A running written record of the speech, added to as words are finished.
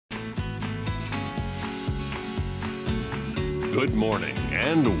Good morning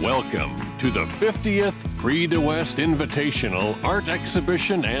and welcome to the 50th Prix de West Invitational Art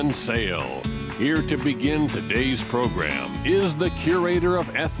Exhibition and Sale. Here to begin today's program is the Curator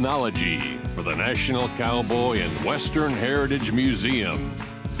of Ethnology for the National Cowboy and Western Heritage Museum,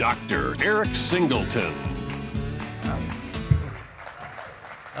 Dr. Eric Singleton.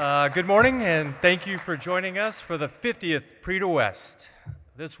 Good morning, and thank you for joining us for the 50th Prix de West.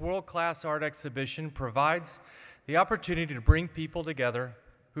 This world-class art exhibition provides the opportunity to bring people together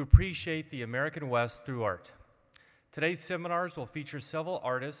who appreciate the American West through art. Today's seminars will feature several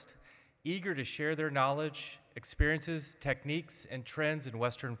artists eager to share their knowledge, experiences, techniques, and trends in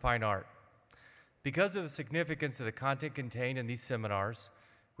Western fine art. Because of the significance of the content contained in these seminars,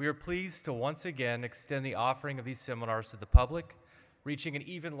 we are pleased to once again extend the offering of these seminars to the public, reaching an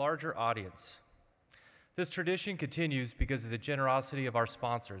even larger audience. This tradition continues because of the generosity of our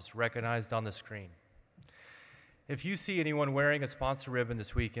sponsors, recognized on the screen. If you see anyone wearing a sponsor ribbon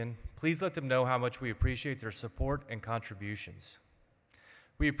this weekend, please let them know how much we appreciate their support and contributions.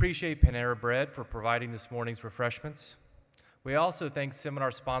 We appreciate Panera Bread for providing this morning's refreshments. We also thank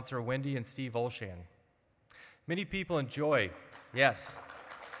seminar sponsor Wendy and Steve Olshan. Many people enjoy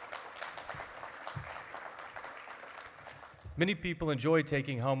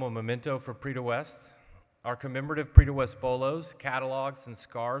taking home a memento for Prix de West. Our commemorative Prix de West bolos, catalogs, and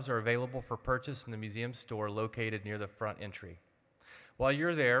scarves are available for purchase in the museum store located near the front entry. While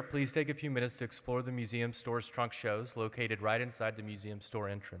you're there, please take a few minutes to explore the museum store's trunk shows located right inside the museum store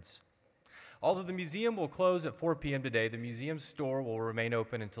entrance. Although the museum will close at 4 p.m. today, the museum store will remain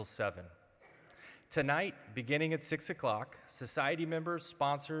open until 7. Tonight, beginning at 6 o'clock, society members,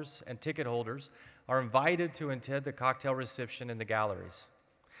 sponsors, and ticket holders are invited to attend the cocktail reception in the galleries.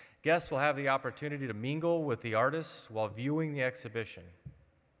 Guests will have the opportunity to mingle with the artists while viewing the exhibition.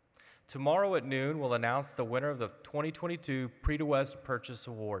 Tomorrow at noon, we'll announce the winner of the 2022 Prix de West Purchase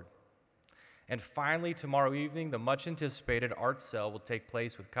Award. And finally, tomorrow evening, the much-anticipated art sale will take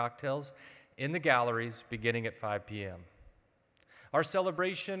place with cocktails in the galleries beginning at 5 p.m. Our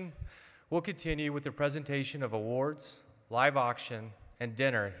celebration will continue with the presentation of awards, live auction, and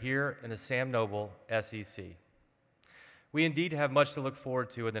dinner here in the Sam Noble SEC. We indeed have much to look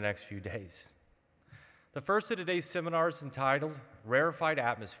forward to in the next few days. The first of today's seminar is entitled Rarified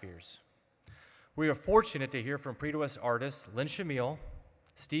Atmospheres. We are fortunate to hear from Prix de West artists Len Chmiel,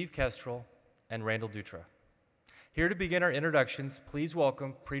 Steve Kestrel, and Randal Dutra. Here to begin our introductions, please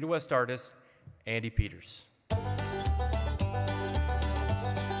welcome Prix de West artist Andy Peters.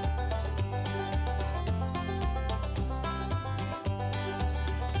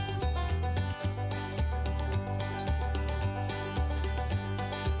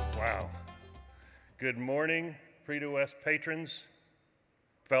 Good morning, Prix de West patrons,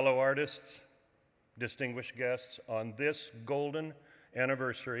 fellow artists, distinguished guests on this golden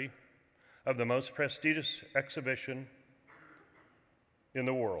anniversary of the most prestigious exhibition in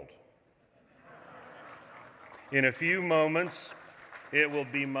the world. In a few moments, it will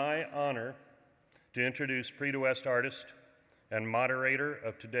be my honor to introduce Prix de West artist and moderator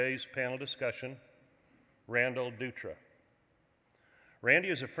of today's panel discussion, Randal Dutra. Randy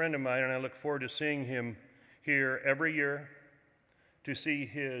is a friend of mine, and I look forward to seeing him here every year to see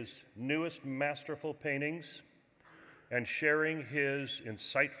his newest masterful paintings and sharing his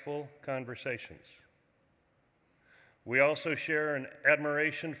insightful conversations. We also share an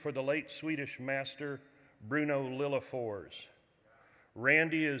admiration for the late Swedish master Bruno Lillefors.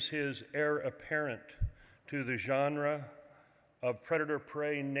 Randy is his heir apparent to the genre of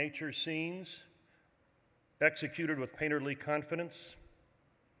predator-prey nature scenes executed with painterly confidence,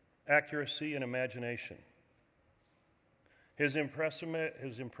 accuracy, and imagination. His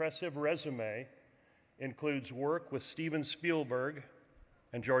impressive resume includes work with Steven Spielberg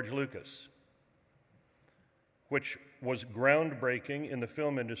and George Lucas, which was groundbreaking in the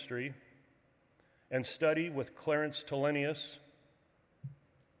film industry, and study with Clarence Tillenius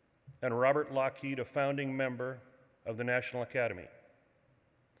and Robert Lockheed, a founding member of the National Academy.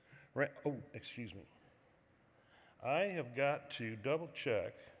 I have got to double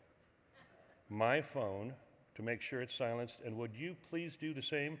check my phone to make sure it's silenced, and would you please do the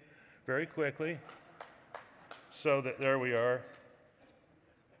same very quickly so that there we are.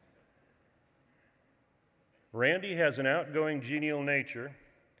 Randy has an outgoing, genial nature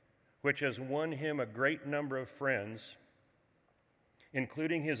which has won him a great number of friends,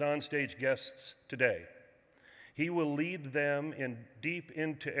 including his onstage guests today. He will lead them deep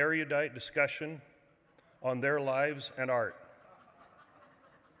into erudite discussion on their lives and art.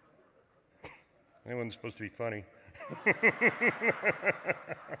 That wasn't supposed to be funny.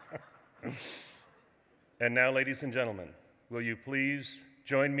 And now, ladies and gentlemen, will you please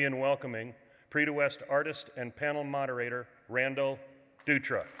join me in welcoming Prix de West artist and panel moderator, Randal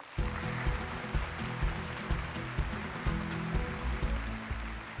Dutra.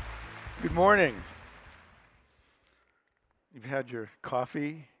 Good morning. You've had your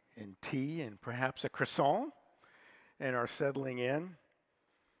coffee and tea and perhaps a croissant and are settling in.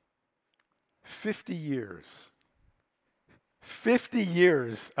 50 years. 50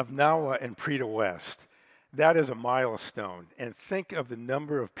 years of NAWA and Prix de West. That is a milestone. And think of the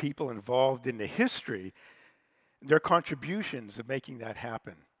number of people involved in the history, their contributions of making that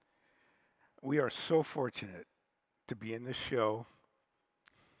happen. We are so fortunate to be in this show.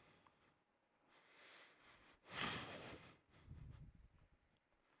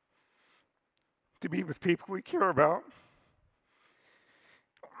 To be with people we care about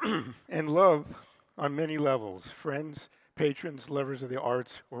and love on many levels. Friends, patrons, lovers of the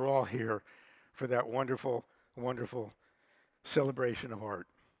arts, we're all here for that wonderful, wonderful celebration of art.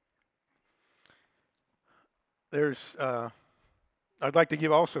 I'd like to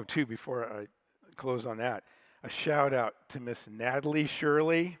give also, too, before I close on that, a shout out to Miss Natalie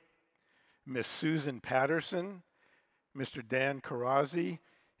Shirley, Miss Susan Patterson, Mr. Dan Karazi,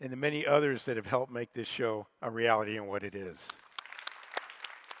 and the many others that have helped make this show a reality and what it is.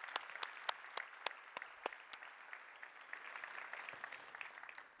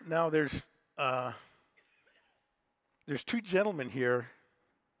 Now there's two gentlemen here,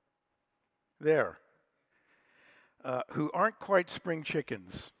 who aren't quite spring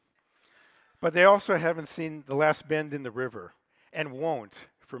chickens, but they also haven't seen the last bend in the river and won't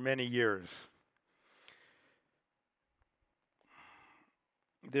for many years.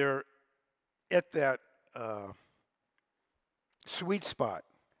 They're at that sweet spot,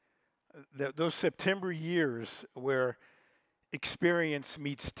 those September years where experience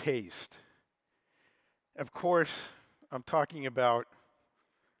meets taste. Of course, I'm talking about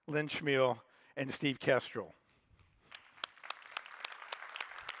Len Chmiel and Steve Kestrel.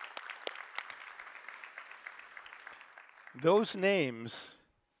 Those names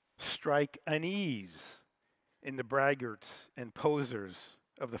strike unease in the braggarts and posers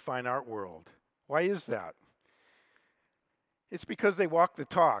of the fine art world. Why is that? It's because they walk the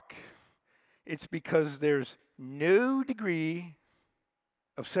talk. It's because there's no degree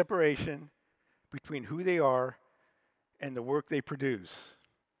of separation between who they are and the work they produce.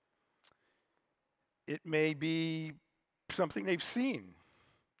 It may be something they've seen,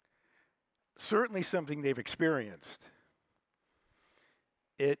 certainly something they've experienced.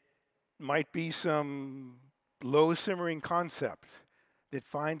 It might be some low simmering concept that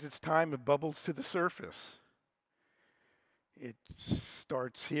finds its time and bubbles to the surface. It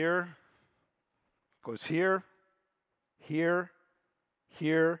starts here, goes here, here,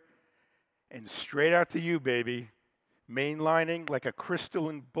 here, and straight out to you, baby, mainlining like a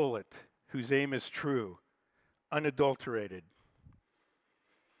crystalline bullet whose aim is true, unadulterated.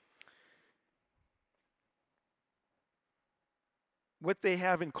 What they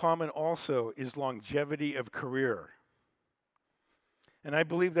have in common also is longevity of career. And I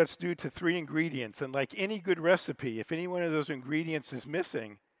believe that's due to three ingredients. And like any good recipe, if any one of those ingredients is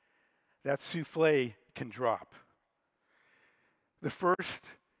missing, that souffle can drop. The first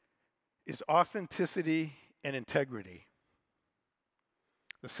is authenticity and integrity.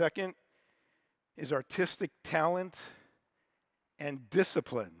 The second is artistic talent and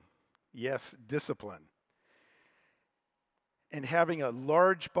discipline. Yes, discipline. And having a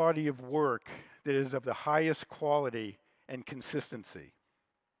large body of work that is of the highest quality and consistency.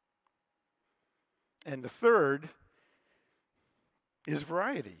 And the third is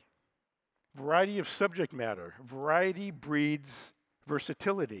variety. Variety of subject matter. Variety breeds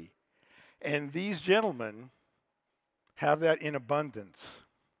versatility. And these gentlemen have that in abundance.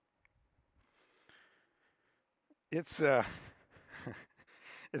 It's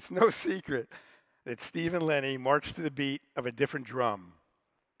no secret that Steve and Lenny march to the beat of a different drum.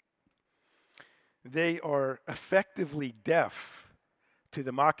 They are effectively deaf to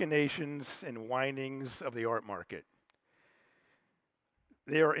the machinations and whinings of the art market.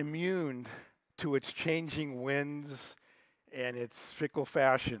 They are immune to its changing winds and its fickle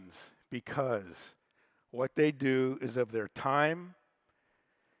fashions because what they do is of their time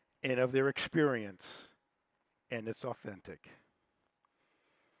and of their experience, and it's authentic.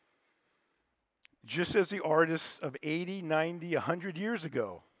 Just as the artists of 80, 90, 100 years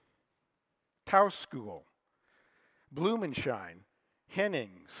ago, Taos School, Blumenschein,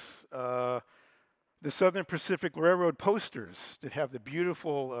 Hennings, the Southern Pacific Railroad posters that have the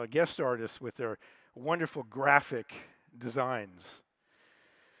beautiful guest artists with their wonderful graphic designs.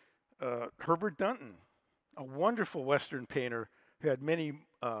 Herbert Dunton, a wonderful Western painter who had many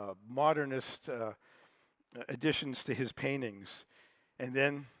modernist additions to his paintings. And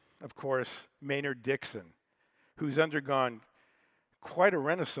then, of course, Maynard Dixon, who's undergone quite a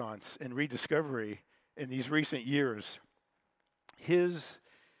renaissance and rediscovery in these recent years. His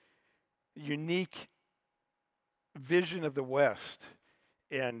unique vision of the West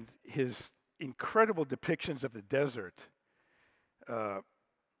and his incredible depictions of the desert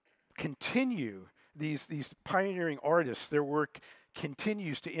continue, these pioneering artists, their work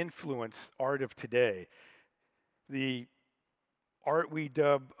continues to influence art of today. The art we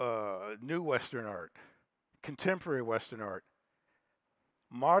dub new Western art, contemporary Western art,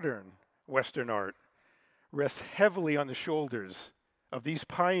 modern Western art rests heavily on the shoulders of these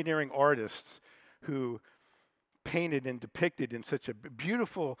pioneering artists who painted and depicted in such a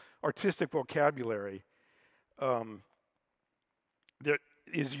beautiful artistic vocabulary that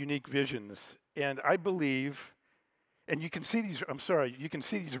is unique visions. And I believe, and you can see these, you can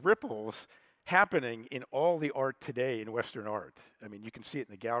see these ripples happening in all the art today in Western art. I mean, you can see it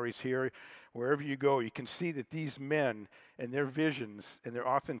in the galleries here. Wherever you go, you can see that these men and their visions and their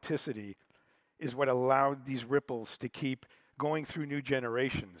authenticity is what allowed these ripples to keep going through new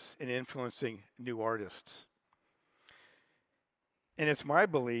generations and influencing new artists. And it's my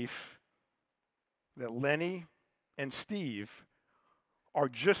belief that Lenny and Steve are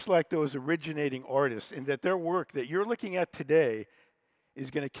just like those originating artists, and that their work that you're looking at today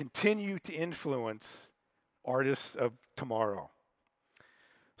is going to continue to influence artists of tomorrow.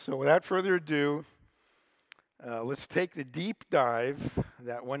 So without further ado, let's take the deep dive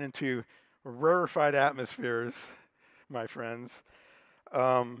that went into rarefied atmospheres, my friends.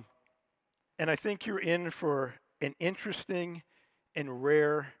 And I think you're in for an interesting and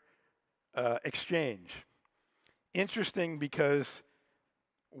rare exchange. Interesting because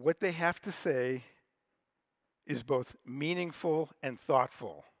what they have to say is both meaningful and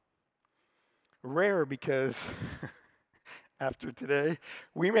thoughtful. Rare because after today,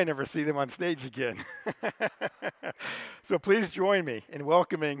 we may never see them on stage again. So please join me in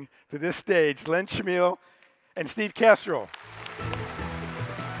welcoming to this stage Len Chmiel and Steve Kestrel.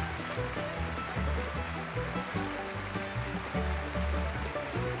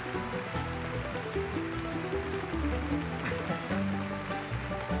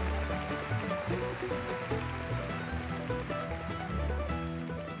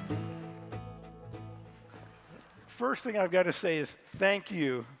 First thing I've got to say is thank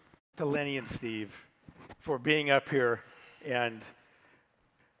you to Lenny and Steve for being up here and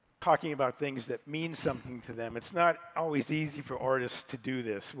talking about things that mean something to them. It's not always easy for artists to do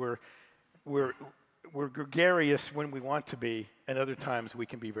this. We're gregarious when we want to be, and other times we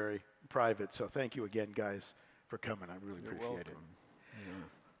can be very private. So thank you again, guys, for coming. I really appreciate it. Yeah.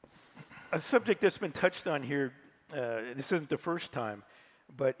 A subject that's been touched on here, this isn't the first time,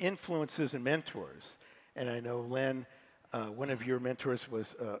 but influences and mentors. And I know, Len, one of your mentors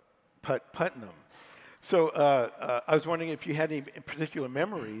was Putnam. So I was wondering if you had any particular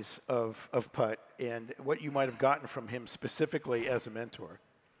memories of Put and what you might have gotten from him specifically as a mentor.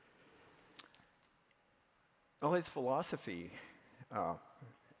 Well, his philosophy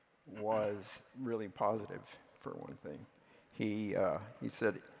was really positive, for one thing. He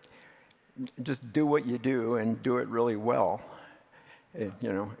said, just do what you do and do it really well. It,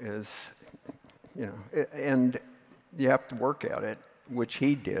 and you have to work at it, which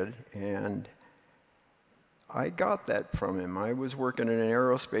he did, and I got that from him. I was working in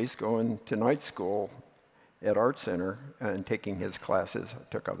aerospace, going to night school at Art Center and taking his classes. I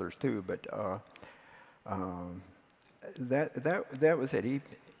took others too, but that was it.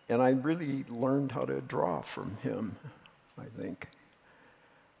 And I really learned how to draw from him, I think.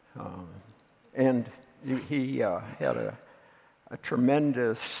 And he had a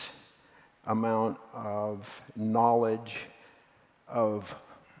tremendous amount of knowledge of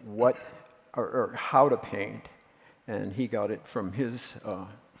what or how to paint, and he got it from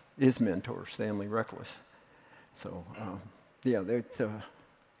his mentor, Stanley Reckless. So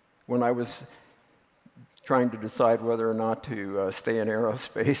when I was trying to decide whether or not to stay in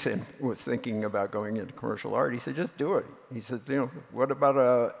aerospace and was thinking about going into commercial art, he said, just do it. He said, what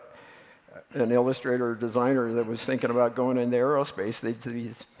about an illustrator or designer that was thinking about going into aerospace? They'd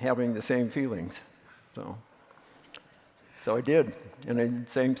be having the same feelings. So I did. And I did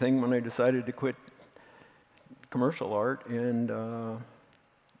the same thing when I decided to quit commercial art and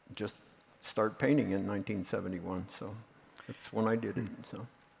just start painting in 1971. So that's when I did it. So.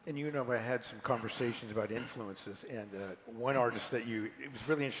 And you know, I had some conversations about influences, and one artist that it was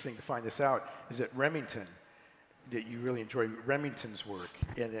really interesting to find this out, is that Remington that you really enjoy Remington's work,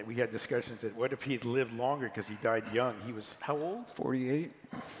 and that we had discussions that what if he'd lived longer because he died young? He was how old? 48.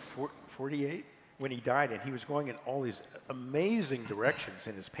 48 when he died, and he was going in all these amazing directions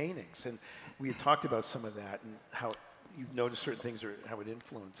in his paintings. And we had talked about some of that and how you've noticed certain things or how it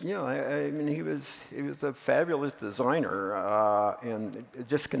influenced. Yeah, I mean, he was a fabulous designer, and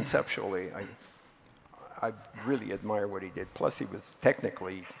just conceptually, I really admire what he did. Plus, he was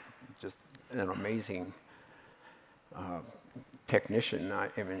technically just an amazing technician. I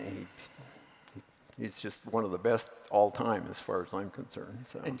mean, he's just one of the best all time as far as I'm concerned.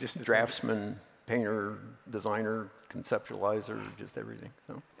 So, and just draftsman, painter, designer, conceptualizer, just everything.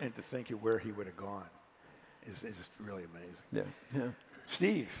 So. And to think of where he would have gone is just really amazing. Yeah, yeah.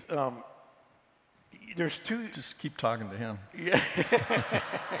 Steve, there's two. Just keep talking to him. Yeah.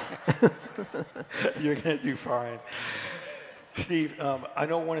 You're going to do fine. Steve, I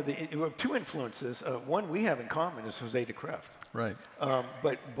know one of the two influences. One we have in common is Jose de Krefft. Right.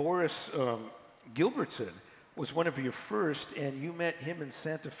 But Boris Gilbertson was one of your first, and you met him in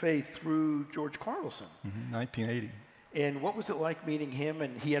Santa Fe through George Carlson. 1980. And what was it like meeting him?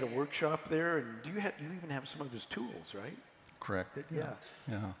 And he had a workshop there. And you even have some of his tools, right? Correct. Yeah.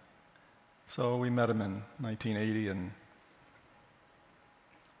 Yeah. So we met him in 1980, and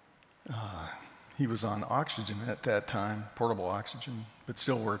he was on oxygen at that time, portable oxygen, but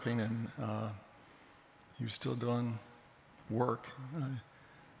still working, and he was still doing work.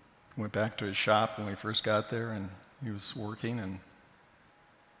 Went back to his shop when we first got there, and he was working, and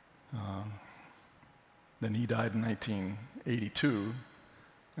then he died in 1982,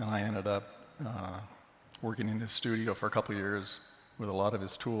 and I ended up working in his studio for a couple of years with a lot of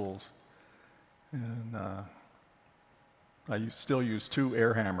his tools. And I still use two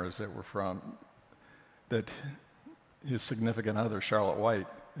air hammers that his significant other, Charlotte White,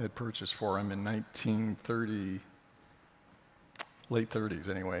 had purchased for him in 1930, late 30s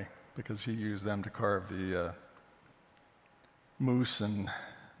anyway, because he used them to carve the moose and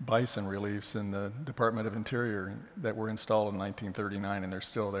bison reliefs in the Department of Interior that were installed in 1939, and they're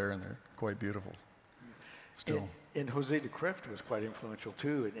still there, and they're quite beautiful. Still. And Jose de Krefft was quite influential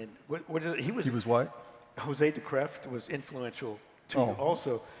too. And what is it? He was what? Jose de Krefft was influential too,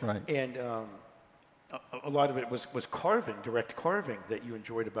 also. Right. And a lot of it was carving, direct carving, that you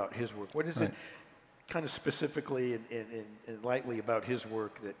enjoyed about his work. What is it, kind of specifically and lightly about his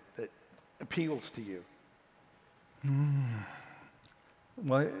work that appeals to you?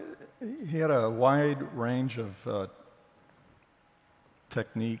 Well, he had a wide range of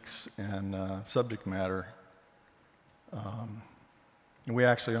techniques and subject matter. And we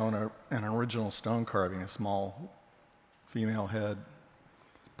actually own an original stone carving, a small female head,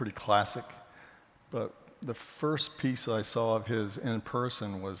 pretty classic. But the first piece I saw of his in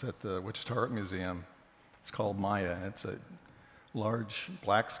person was at the Wichita Art Museum. It's called Maya, and it's a large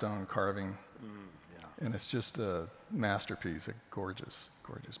black stone carving. And it's just a masterpiece, a gorgeous,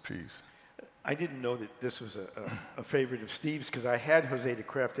 gorgeous piece. I didn't know that this was a favorite of Steve's, because I had Jose de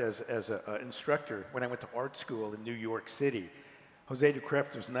Krefft as an instructor when I went to art school in New York City. Jose de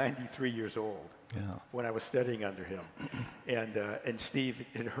Krefft was 93 years old when I was studying under him. And Steve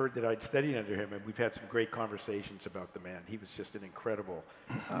had heard that I'd studied under him, and we've had some great conversations about the man. He was just an incredible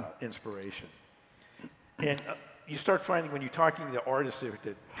inspiration. And you start finding when you're talking to the artists at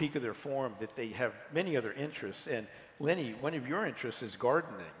the peak of their form that they have many other interests. And Lenny, one of your interests is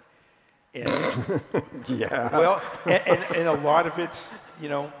gardening. And Yeah. well, and a lot of it's,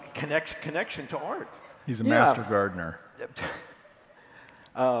 connection to art. He's a master gardener.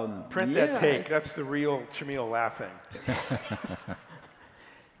 Print that take. That's the real Chmiel laughing.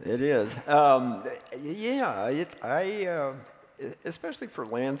 It is. Especially for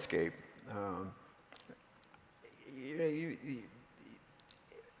landscape,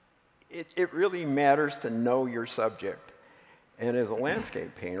 it really matters to know your subject. And as a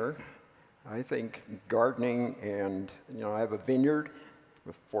landscape painter, I think gardening and, I have a vineyard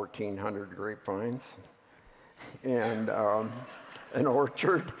with 1,400 grapevines and an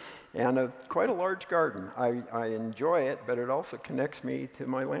orchard and quite a large garden. I enjoy it, but it also connects me to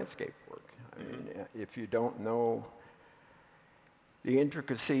my landscape work. I mean, if you don't know the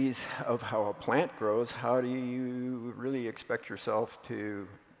intricacies of how a plant grows, how do you really expect yourself to,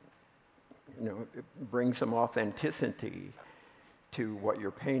 bring some authenticity to what you're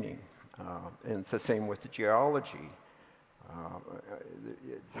painting? And it's the same with the geology.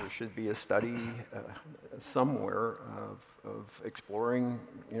 There should be a study somewhere of exploring,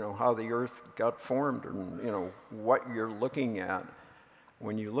 how the earth got formed, and what you're looking at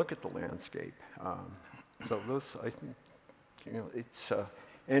when you look at the landscape. So those, I think, it's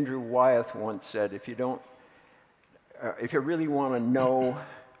Andrew Wyeth once said, if you don't if you really want to know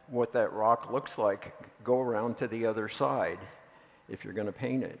what that rock looks like, go around to the other side if you're going to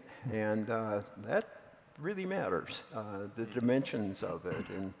paint it. And that really matters, the dimensions of it.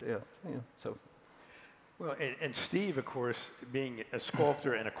 And so. Well, and Steve, of course, being a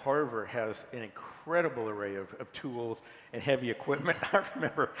sculptor and a carver, has an incredible array of tools and heavy equipment. I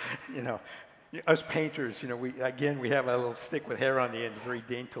remember, us painters, we have a little stick with hair on the end, very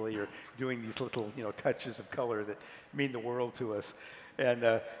daintily, or doing these little, touches of color that mean the world to us. And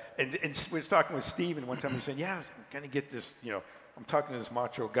we was talking with Steve, and one time he said, "Yeah, I'm going to get this, I'm talking to this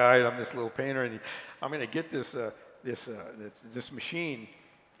macho guy, and I'm this little painter, and I'm going to get this machine,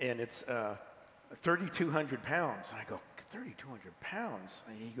 and it's 3,200 pounds." And I go, 3,200 pounds?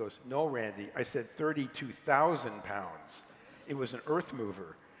 And he goes, "No, Randy, I said 32,000 pounds. It was an earth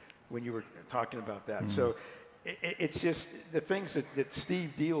mover when you were talking about that." So it's just the things that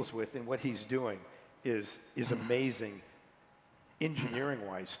Steve deals with and what he's doing is amazing,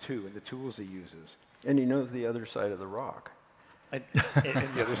 engineering-wise too, and the tools he uses. And he knows the other side of the rock. And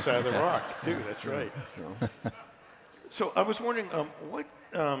the other side of the rock too. That's right. So I was wondering,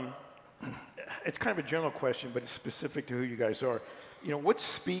 it's kind of a general question, but it's specific to who you guys are. What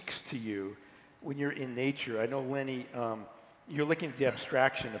speaks to you when you're in nature? I know, Lenny, you're looking at the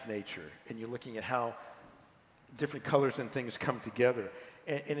abstraction of nature, and you're looking at how different colors and things come together.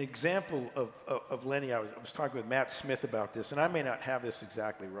 An example of Lenny, I was talking with Matt Smith about this, and I may not have this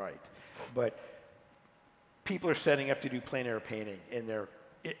exactly right, but people are setting up to do plein air painting, and they're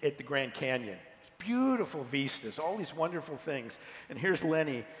at the Grand Canyon. Beautiful vistas, all these wonderful things. And here's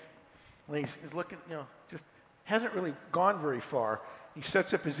Lenny. He's looking, just hasn't really gone very far. He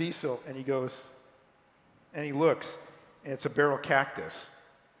sets up his easel, and he goes, and he looks, and it's a barrel cactus.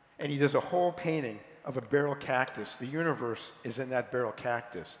 And he does a whole painting of a barrel cactus. The universe is in that barrel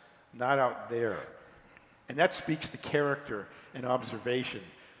cactus, not out there. And that speaks to character and observation.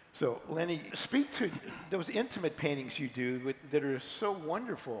 So, Lenny, speak to those intimate paintings you do that are so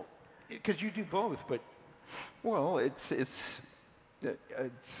wonderful, because you do both, but... Well, it's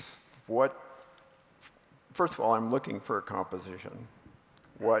what, first of all, I'm looking for a composition.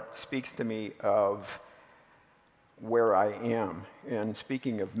 What speaks to me of where I am. And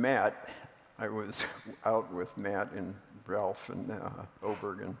speaking of Matt, I was out with Matt and Ralph and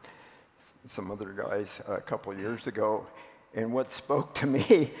Oberg and some other guys a couple years ago, and what spoke to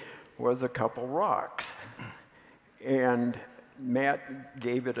me was a couple rocks. And Matt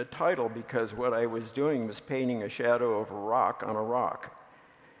gave it a title because what I was doing was painting a shadow of a rock on a rock.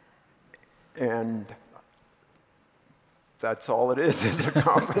 And that's all it is a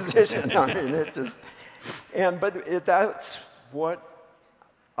composition. I mean, it's just, that's what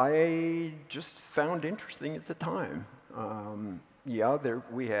I just found interesting at the time.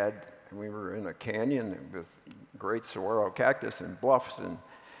 We were in a canyon with great saguaro cactus and bluffs and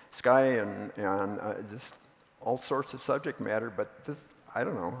sky and just all sorts of subject matter, but this, I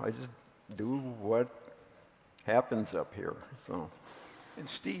don't know, I just do what happens up here, so. And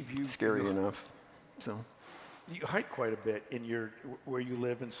Steve, scary enough, so. You hike quite a bit in where you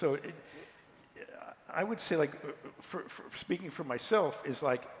live, and so I would say, like, for speaking for myself, is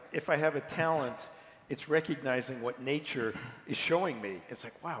like, if I have a talent, it's recognizing what nature is showing me. It's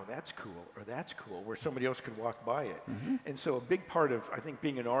like, wow, that's cool, or that's cool, where somebody else could walk by it. Mm-hmm. And so a big part of, I think,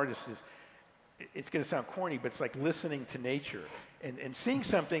 being an artist is, it's going to sound corny, but it's like listening to nature and seeing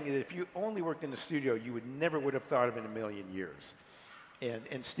something that if you only worked in the studio, you never would have thought of in a million years.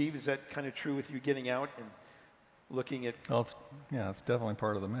 And Steve, is that kind of true with you getting out and looking at? Well, it's definitely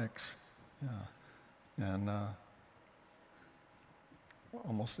part of the mix. Yeah, and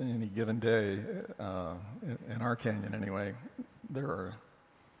almost any given day, in our canyon anyway, there are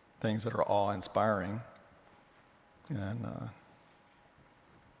things that are awe-inspiring, and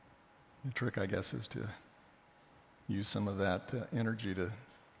the trick, I guess, is to use some of that energy to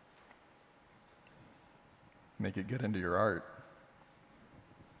make it get into your art.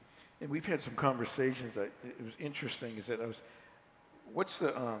 And we've had some conversations that it was interesting, is that what's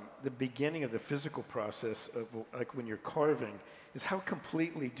the beginning of the physical process of, like, when you're carving, is how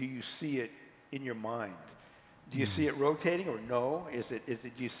completely do you see it in your mind? Do you see it rotating, or no? Is it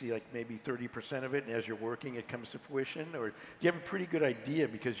do you see like maybe 30% of it, and as you're working it comes to fruition? Or do you have a pretty good idea,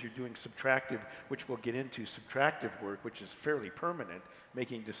 because you're doing subtractive, which we'll get into, subtractive work, which is fairly permanent,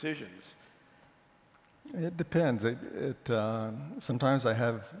 making decisions? It depends. Sometimes I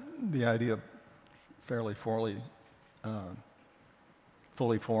have the idea fairly fully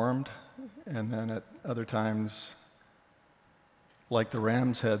formed, and then at other times, like the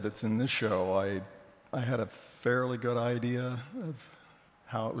ram's head that's in this show, I had a fairly good idea of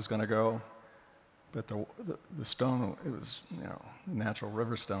how it was going to go, But the stone, it was, natural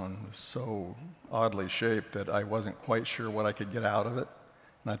river stone was so oddly shaped that I wasn't quite sure what I could get out of it.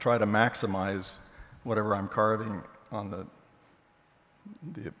 And I try to maximize whatever I'm carving on the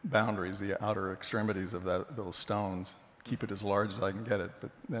boundaries, the outer extremities of those stones, keep it as large as I can get it.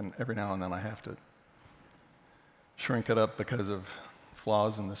 But then every now and then I have to shrink it up because of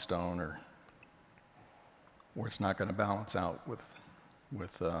flaws in the stone, or it's not going to balance out with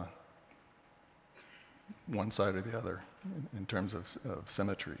one side or the other in terms of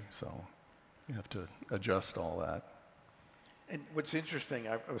symmetry. So you have to adjust all that. And what's interesting,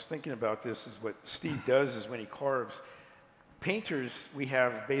 I was thinking about this, is what Steve does is when he carves, painters, we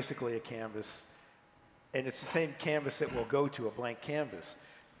have basically a canvas, and it's the same canvas that will go to a blank canvas.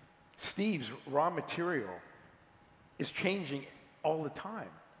 Steve's raw material is changing all the time.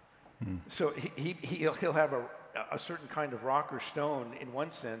 So he'll have a certain kind of rock or stone in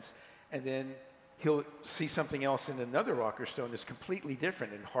one sense, and then he'll see something else in another rock or stone that's completely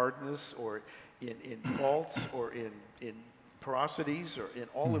different in hardness, or in faults, or in porosities, or in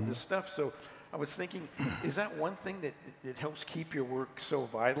all of this stuff. So I was thinking, is that one thing that helps keep your work so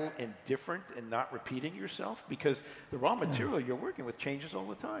vital and different and not repeating yourself? Because the raw material you're working with changes all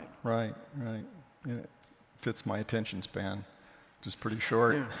the time. Right. Yeah, it fits my attention span, just pretty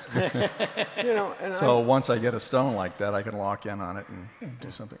short. Yeah. And so once I get a stone like that, I can lock in on it and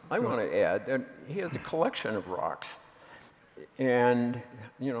do something. I want to add that he has a collection of rocks, and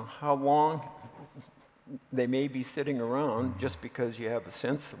how long they may be sitting around just because you have a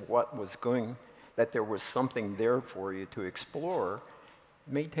sense of that there was something there for you to explore,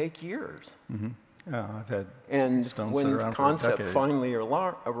 may take years. Yeah, I've had stones when sit around the concept for a decade. finally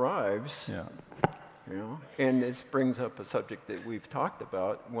arrives, Yeah. And this brings up a subject that we've talked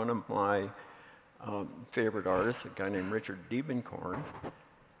about. One of my favorite artists, a guy named Richard Diebenkorn,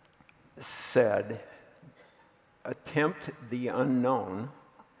 said, "Attempt the unknown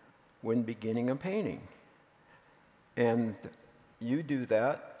when beginning a painting." And you do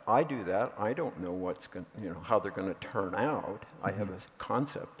that, I do that. I don't know how they're going to turn out. I have a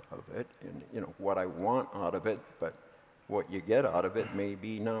concept of it, and what I want out of it, but what you get out of it may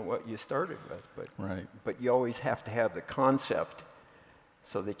be not what you started with. But you always have to have the concept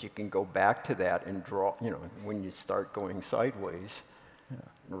so that you can go back to that and draw. When you start going sideways,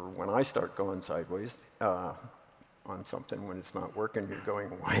 or when I start going sideways on something, when it's not working, you're going,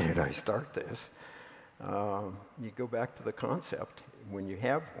 "Why did I start this?" You go back to the concept when you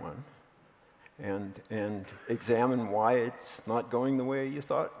have one, and examine why it's not going the way you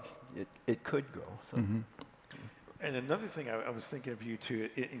thought it could go. So. And another thing I was thinking of you too,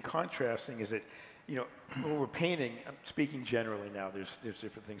 in contrasting, is that when we're painting, I'm speaking generally now, there's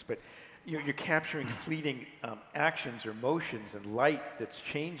different things, but you're capturing fleeting actions or motions and light that's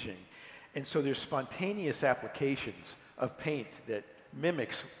changing. And so there's spontaneous applications of paint that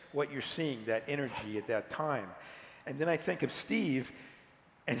mimics what you're seeing, that energy at that time. And then I think of Steve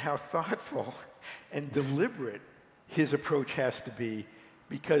and how thoughtful and deliberate his approach has to be,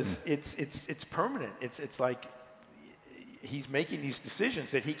 because it's permanent. It's like he's making these decisions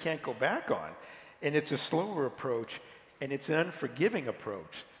that he can't go back on. And it's a slower approach, and it's an unforgiving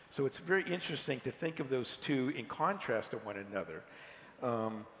approach. So it's very interesting to think of those two in contrast to one another.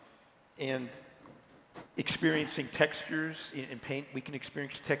 And experiencing textures in paint, we can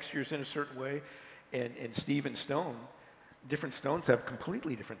experience textures in a certain way. And Steve and stone, different stones have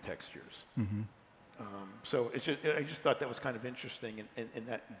completely different textures. So I just thought that was kind of interesting in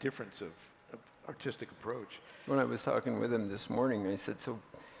that difference of artistic approach. When I was talking with him this morning, I said,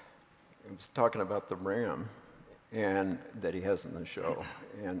 I was talking about the ram and that he has in the show,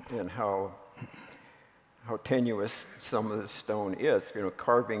 and how tenuous some of the stone is.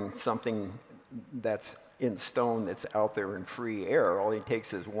 Carving something that's in stone that's out there in free air, all he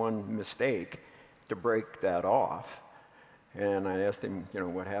takes is one mistake to break that off. And I asked him,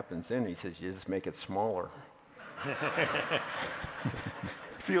 what happens then? He says, you just make it smaller.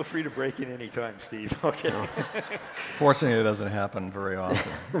 Feel free to break in any time, Steve. Okay. Fortunately, it doesn't happen very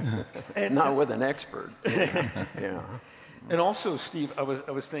often. Not with an expert. Yeah. And also, Steve, I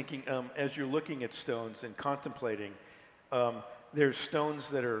was thinking, as you're looking at stones and contemplating, there's stones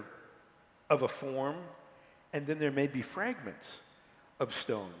that are of a form, and then there may be fragments of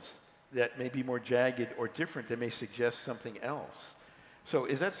stones that may be more jagged or different, that may suggest something else. So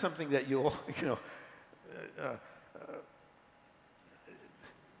is that something that you'll,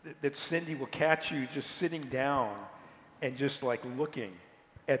 that Cindy will catch you just sitting down and just like looking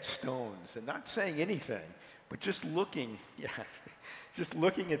at stones and not saying anything, but just looking, just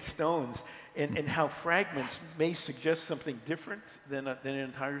looking at stones, and how fragments may suggest something different than an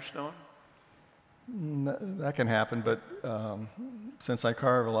entire stone? That can happen, but since I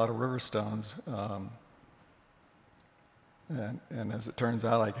carve a lot of river stones, and as it turns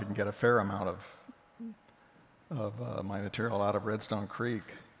out, I can get a fair amount of my material out of Redstone Creek.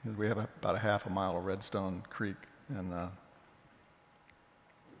 We have about a half a mile of Redstone Creek, and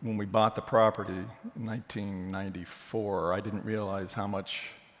when we bought the property in 1994, I didn't realize how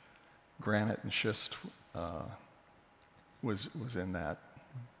much granite and schist was in that,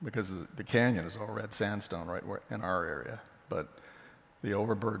 because the canyon is all red sandstone right in our area, but the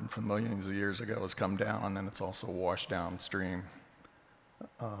overburden from millions of years ago has come down, and then it's also washed downstream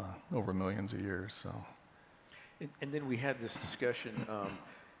over millions of years. So, and then we had this discussion,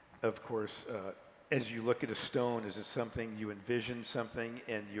 of course, as you look at a stone, is it something you envision something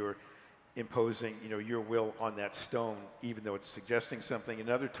and you're imposing, your will on that stone, even though it's suggesting something, and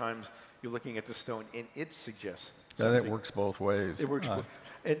other times you're looking at the stone and it suggests something. That works both ways. It works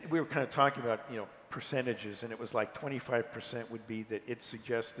and we were kind of talking about, percentages, and it was like 25% would be that it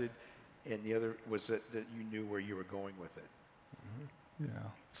suggested, and the other was that you knew where you were going with it. Yeah,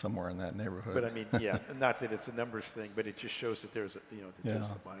 somewhere in that neighborhood. But I mean, yeah, not that it's a numbers thing, but it just shows that there's there's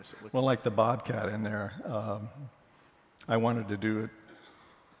a bias. Well, like the bobcat in there, I wanted to do it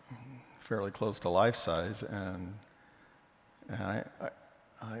fairly close to life size, and I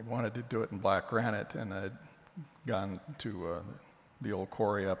wanted to do it in black granite, and I'd gone to the old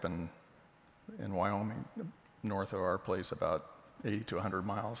quarry up in Wyoming, north of our place, about 80 to 100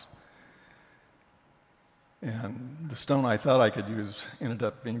 miles. And the stone I thought I could use ended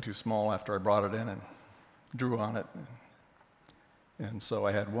up being too small after I brought it in and drew on it. And so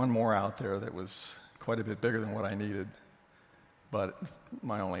I had one more out there that was quite a bit bigger than what I needed, but it's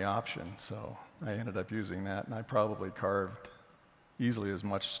my only option. So I ended up using that, and I probably carved easily as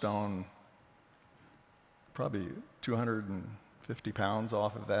much stone, probably 250 pounds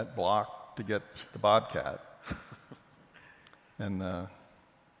off of that block to get the bobcat. And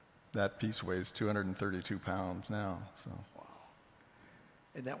that piece weighs 232 pounds now. So. Wow.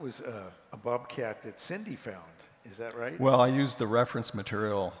 And that was a bobcat that Cindy found, is that right? Well, I used the reference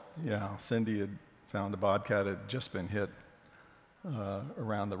material. Yeah, Cindy had found a bobcat that had just been hit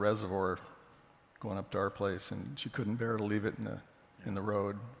around the reservoir going up to our place, and she couldn't bear to leave it in the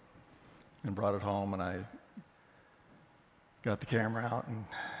road, and brought it home, and I got the camera out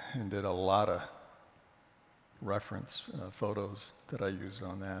and did a lot of reference photos that I used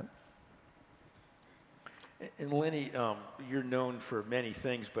on that. And Lenny, you're known for many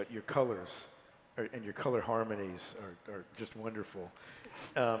things, but your colors and your color harmonies are just wonderful.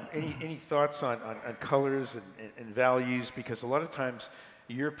 Any thoughts on colors and values? Because a lot of times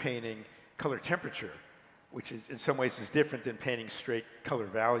you're painting color temperature, which is in some ways is different than painting straight color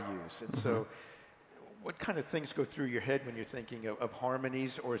values. And so what kind of things go through your head when you're thinking of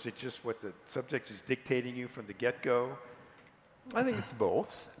harmonies, or is it just what the subject is dictating you from the get-go? I think it's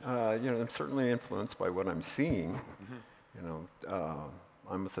both. I'm certainly influenced by what I'm seeing.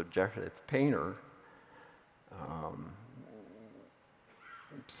 I'm a subjective painter,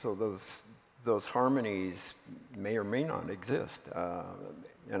 so those harmonies may or may not exist.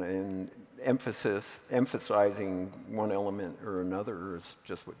 And emphasizing one element or another is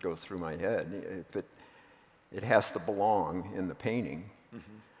just what goes through my head. If it has to belong in the painting,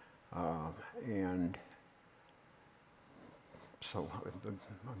 and so I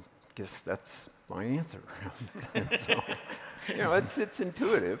guess that's my answer. So, it's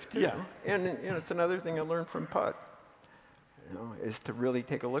intuitive too. Yeah. And it's another thing I learned from Putt, is to really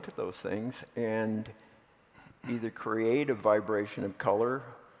take a look at those things and either create a vibration of color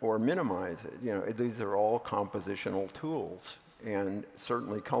or minimize it. These are all compositional tools, and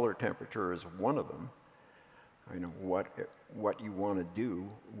certainly color temperature is one of them. What you want to do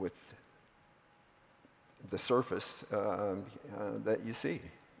with the surface that you see,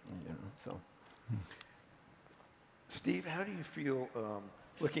 so. Steve, how do you feel,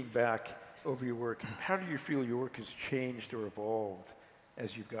 looking back over your work, how do you feel your work has changed or evolved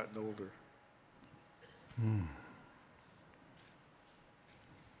as you've gotten older?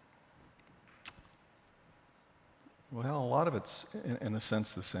 Well, a lot of it's, in a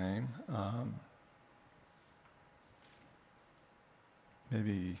sense, the same.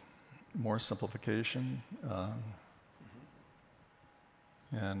 Maybe more simplification,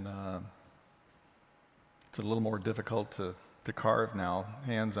 and it's a little more difficult to carve now.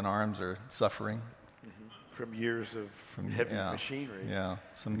 Hands and arms are suffering from years of heavy machinery. Yeah,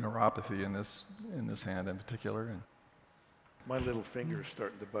 some neuropathy in this hand in particular. And my little finger is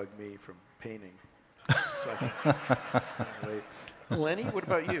starting to bug me from painting. So I can relate. Lenny, what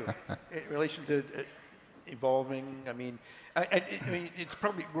about you? In relation to evolving? I mean, I mean,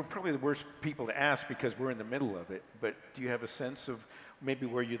 we're probably the worst people to ask because we're in the middle of it. But do you have a sense of maybe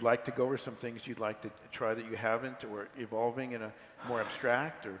where you'd like to go, or some things you'd like to try that you haven't, or evolving in a more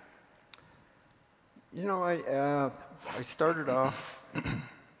abstract, or? You know, I started off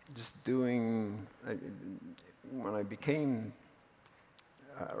just doing, when I became,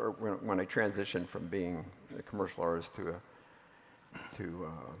 or when I transitioned from being a commercial artist to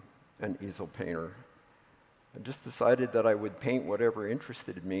an easel painter, I just decided that I would paint whatever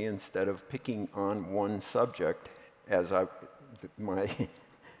interested me instead of picking on one subject, as my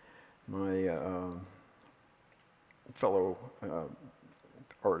fellow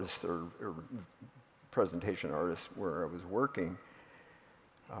artists or presentation artists where I was working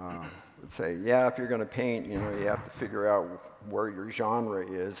would say, yeah, if you're going to paint, you know, you have to figure out where your genre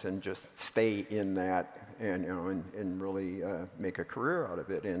is and just stay in that, and you know, and really make a career out of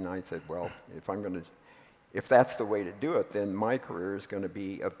it. And I said, well, if that's the way to do it, then my career is going to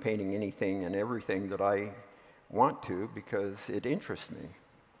be of painting anything and everything that I want to, because it interests me.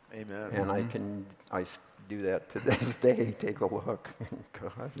 Amen. And I do that to this day. Take a look.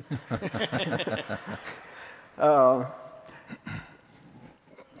 God.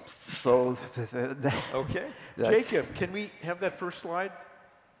 So, okay. Jacob, can we have that first slide?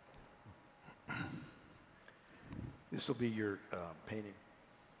 This will be your painting.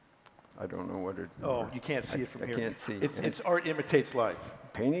 I don't know what it. Oh, you can't see it from here. I can't see. It's art imitates life.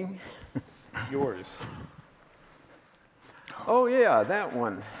 Painting? Yours. Oh yeah, that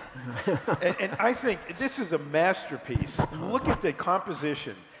one. and I think this is a masterpiece. Look at the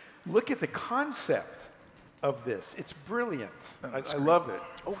composition. Look at the concept of this. It's brilliant. I love it.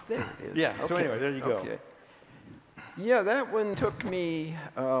 Oh, there it is. Yeah, okay. so anyway, there you go. Okay. Yeah, that one took me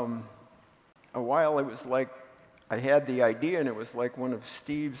a while. It was like I had the idea, and it was like one of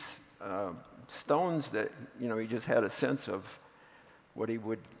Steve's stones that, you know, he just had a sense of what he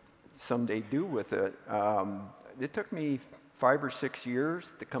would someday do with it. It took me 5 or 6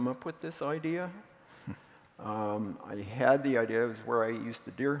 years to come up with this idea. I had the idea. It was where I used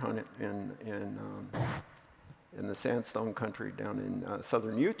to deer hunt in the sandstone country down in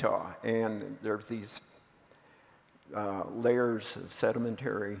southern Utah, and there's these layers of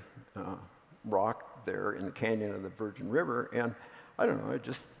sedimentary rock there in the canyon of the Virgin River, and I don't know, I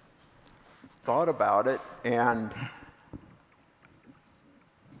just thought about it, and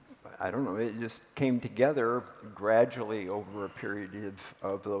I don't know, it just came together gradually over a period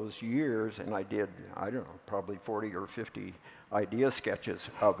of those years, and I did, I don't know, probably 40 or 50 idea sketches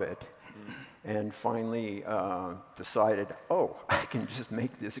of it, and finally decided, oh, I can just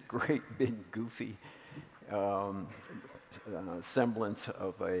make this great big goofy semblance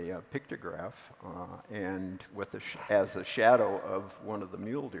of a pictograph, and with as the shadow of one of the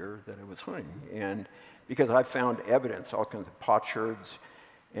mule deer that I was hunting. And because I found evidence, all kinds of potsherds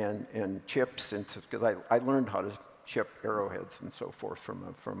and chips, and because I learned how to chip arrowheads and so forth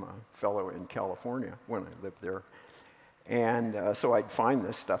from a fellow in California when I lived there. And so I'd find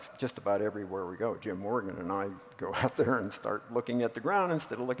this stuff just about everywhere we go. Jim Morgan and I go out there and start looking at the ground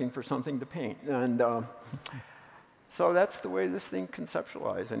instead of looking for something to paint. And so that's the way this thing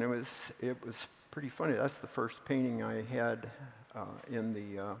conceptualized, and it was pretty funny. That's the first painting I had in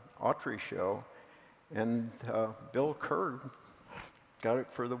the Autry show, and Bill Kerr got it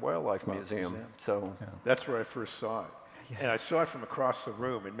for the Wildlife Museum. So yeah. That's where I first saw it, yeah. And I saw it from across the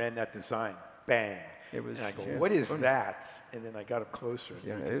room, and man, that design, bang! It was. And I go, what is that? And then I got up closer.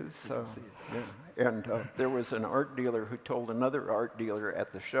 Yeah, it was. Yeah. And there was an art dealer who told another art dealer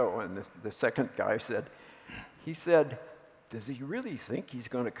at the show, and the second guy said, he said, does he really think he's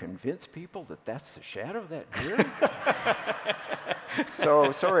going to convince people that that's the shadow of that deer?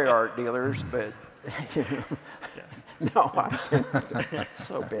 So, sorry, art dealers, but you know, no, I didn't.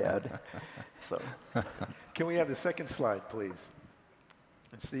 So bad. So, can we have the second slide, please?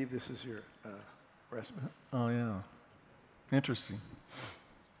 And Steve, this is your recipe. Oh, yeah. Interesting.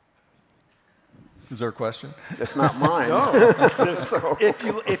 Is there a question? It's not mine. No. So.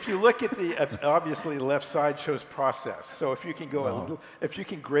 If you look at the obviously the left side shows process. So if you can go a little, if you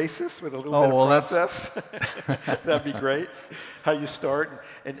can grace us with a little bit of process, that'd be great. How you start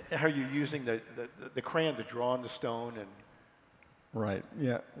and how you're using the crayon to draw on the stone and. Right.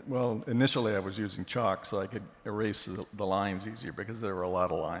 Yeah. Well, initially I was using chalk so I could erase the lines easier because there were a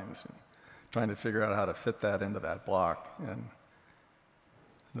lot of lines. And trying to figure out how to fit that into that block. And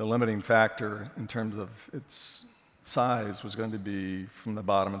the limiting factor in terms of its size was going to be from the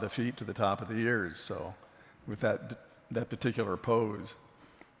bottom of the feet to the top of the ears. So with that particular pose.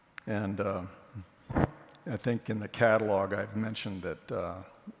 And I think in the catalog I've mentioned that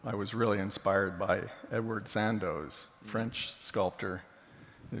I was really inspired by Edward Sandoz, French sculptor.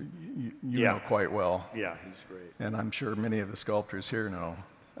 You know quite well. Yeah, he's great. And I'm sure many of the sculptors here know.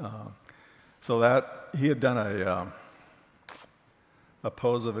 So that he had done a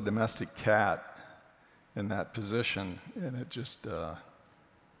pose of a domestic cat in that position, and it just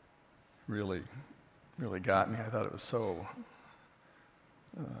really got me. I thought it was so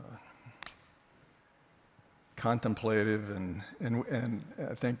contemplative, and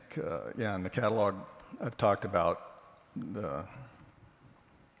I think in the catalog I've talked about the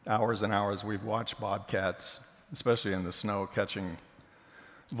hours and hours we've watched bobcats, especially in the snow, catching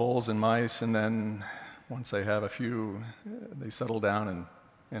voles and mice, and then once they have a few, they settle down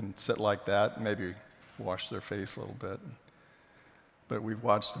and sit like that, maybe wash their face a little bit. But we've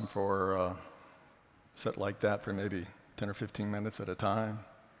watched them sit like that for maybe 10 or 15 minutes at a time.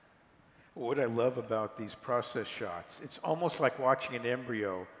 What I love about these process shots, it's almost like watching an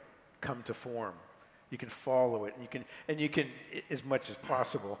embryo come to form. You can follow it, and you can, as much as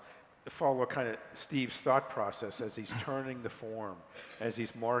possible, follow kind of Steve's thought process as he's turning the form, as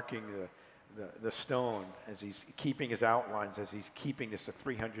he's marking the stone, as he's keeping his outlines, as he's keeping this a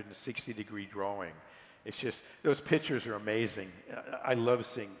 360-degree drawing. It's just, those pictures are amazing. I love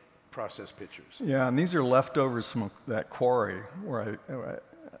seeing process pictures. Yeah, and these are leftovers from that quarry where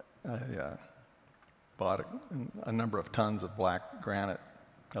I bought a number of tons of black granite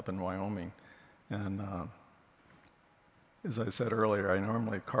up in Wyoming. And as I said earlier, I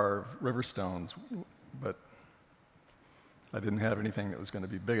normally carve river stones, but I didn't have anything that was going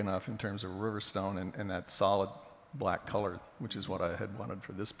to be big enough in terms of river stone and that solid black color, which is what I had wanted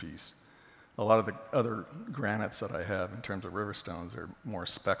for this piece. A lot of the other granites that I have in terms of river stones are more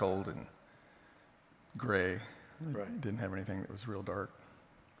speckled and gray. Right. I didn't have anything that was real dark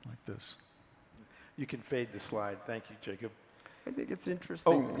like this. You can fade the slide. Thank you, Jacob. I think it's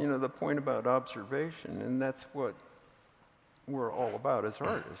interesting, the point about observation, and that's what we're all about as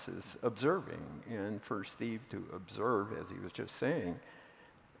artists, is observing. And for Steve to observe, as he was just saying,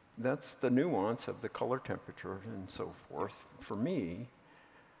 that's the nuance of the color temperature and so forth for me.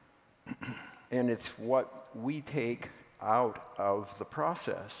 And it's what we take out of the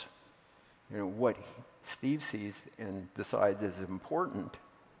process. What Steve sees and decides is important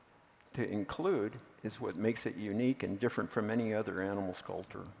to include is what makes it unique and different from any other animal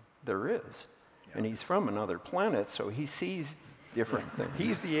sculptor there is. Yeah. And he's from another planet, so he sees different things.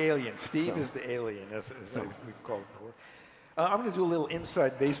 He's the alien. Steve is the alien, as we've called it before. I'm going to do a little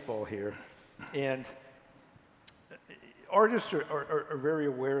inside baseball here. And artists are very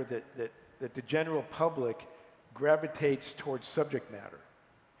aware that the general public gravitates towards subject matter.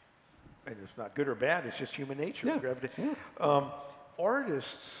 And it's not good or bad, it's just human nature. Yeah.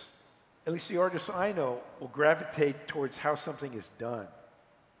 Artists, at least the artists I know, will gravitate towards how something is done,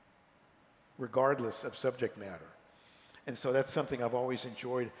 regardless of subject matter. And so that's something I've always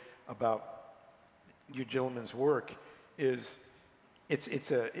enjoyed about you gentlemen's work, is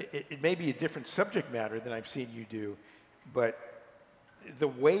it may be a different subject matter than I've seen you do, but the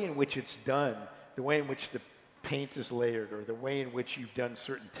way in which it's done, the way in which the paint is layered, or the way in which you've done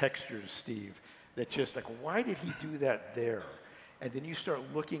certain textures, Steve, that just like, why did he do that there? And then you start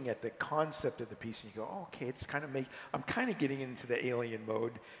looking at the concept of the piece and you go, oh, okay, it's kind of I'm kind of getting into the alien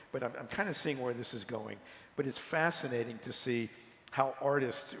mode, but I'm kind of seeing where this is going. But it's fascinating to see how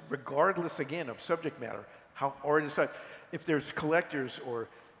artists, regardless again of subject matter, how artists, if there's collectors or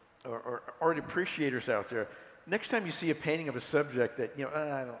art appreciators out there, next time you see a painting of a subject that,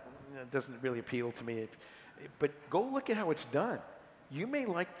 it doesn't really appeal to me, but go look at how it's done. You may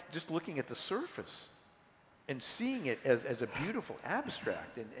like just looking at the surface and seeing it as a beautiful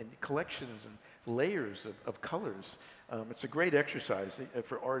abstract and collections and layers of colors. It's a great exercise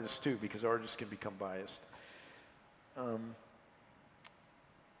for artists too, because artists can become biased.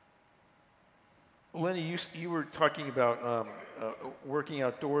 Lenny, you were talking about working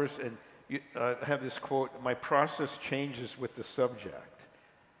outdoors, and you have this quote, "My process changes with the subject,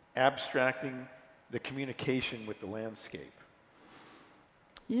 abstracting the communication with the landscape."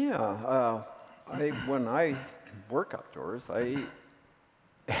 Yeah, when I work outdoors,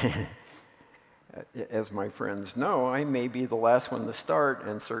 as my friends know, I may be the last one to start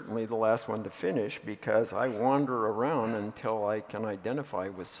and certainly the last one to finish, because I wander around until I can identify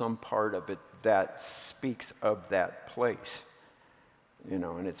with some part of it that speaks of that place.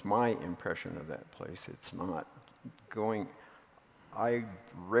 And it's my impression of that place. It's not going, I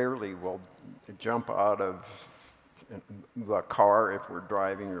rarely will jump out of the car if we're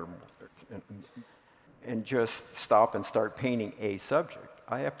driving and just stop and start painting a subject.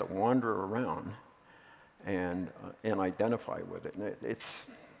 I have to wander around and identify with it. And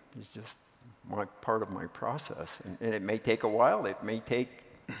It's just part of my process. And it may take a while. It may take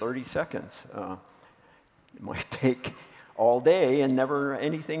 30 seconds. It might take all day and never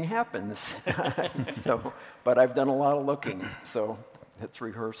anything happens. But I've done a lot of looking, so it's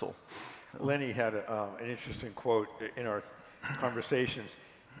rehearsal. Lenny had an interesting quote in our conversations.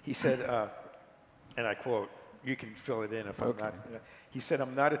 He said, and I quote, you can fill it in if I'm not. He said,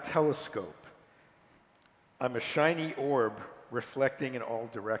 "I'm not a telescope. I'm a shiny orb reflecting in all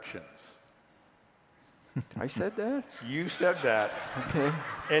directions." I said that? You said that. Okay.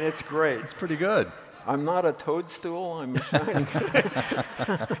 And it's great. It's pretty good. I'm not a toadstool, I'm a shiny.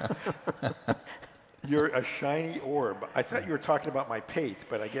 You're a shiny orb. I thought you were talking about my pate,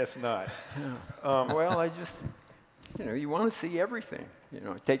 but I guess not. Well, I just, you want to see everything.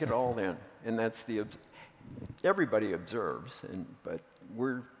 Take it all in. And that's everybody observes, but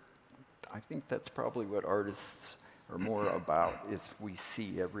I think that's probably what artists are more about, is we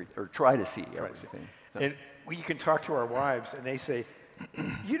see or try to see everything. And you can talk to our wives, and they say,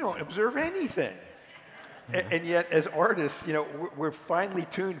 "You don't observe anything." And yet, as artists, we're finely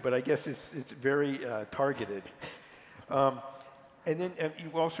tuned, but I guess it's very targeted. And then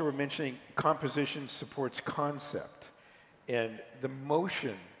you also were mentioning composition supports concept, and the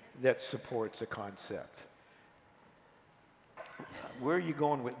motion that supports a concept. Where are you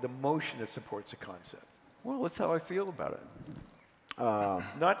going with the motion that supports a concept? Well, that's how I feel about it.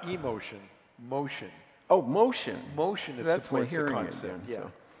 Not emotion, motion. Oh, motion. Motion that That's supports my the hearing concept.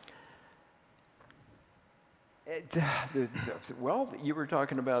 again, well, you were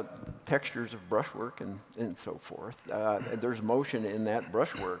talking about textures of brushwork and so forth. There's motion in that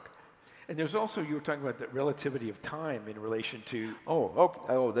brushwork. And there's also, you were talking about the relativity of time in relation to...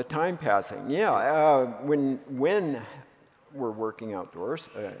 Oh, the time passing. Yeah, when we're working outdoors,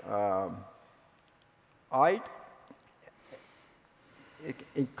 I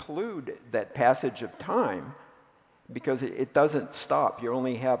include that passage of time because it doesn't stop. You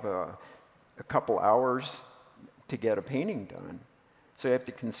only have a couple hours to get a painting done. So you have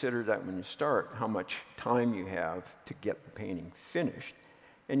to consider that when you start, how much time you have to get the painting finished.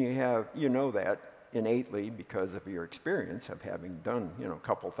 And you know that innately because of your experience of having done, a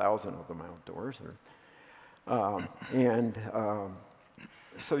couple thousand of them outdoors.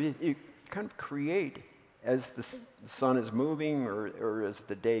 So you kind of create, as the sun is moving or as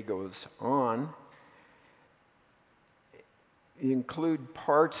the day goes on, you include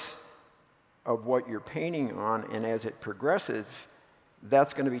parts of what you're painting on, and as it progresses,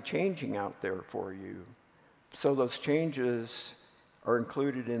 that's going to be changing out there for you. So those changes are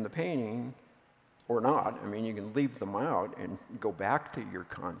included in the painting or not. I mean, you can leave them out and go back to your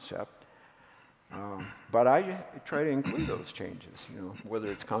concept. But I try to include those changes,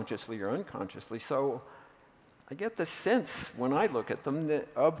 whether it's consciously or unconsciously. So I get the sense when I look at them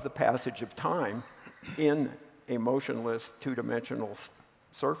of the passage of time in a motionless two-dimensional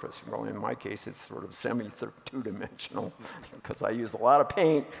surface. Well, in my case, it's sort of semi-two-dimensional because I use a lot of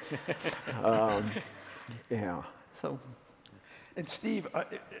paint. So. And Steve,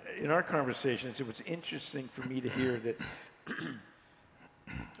 in our conversations, it was interesting for me to hear that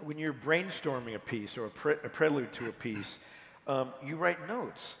when you're brainstorming a piece or a prelude to a piece, you write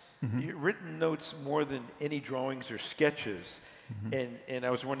notes. Mm-hmm. You've written notes more than any drawings or sketches. Mm-hmm. And I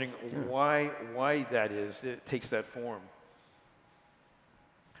was wondering why that is, it takes that form.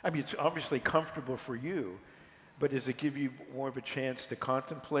 I mean, it's obviously comfortable for you, but does it give you more of a chance to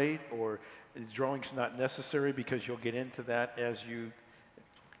contemplate, or is drawing's not necessary because you'll get into that as you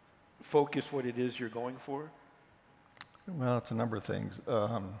focus what it is you're going for? Well, it's a number of things.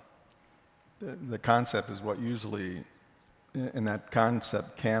 The concept is what usually, and that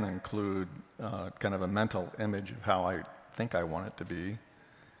concept can include kind of a mental image of how I think I want it to be,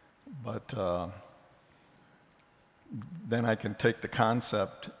 but then I can take the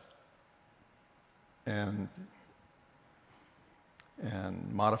concept and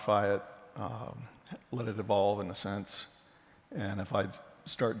modify it, let it evolve in a sense. And if I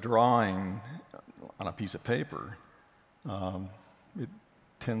start drawing on a piece of paper, it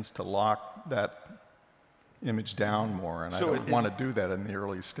tends to lock that image down more, and so I don't want to do that in the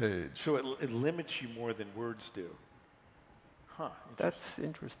early stage. So it limits you more than words do. Huh. That's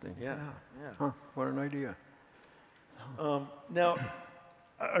interesting. Yeah. Huh, what an idea. Now,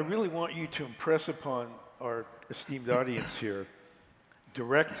 I really want you to impress upon our esteemed audience here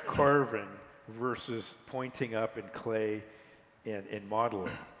direct carving versus pointing up in clay and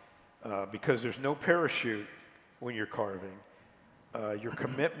modeling. Because there's no parachute when you're carving. Your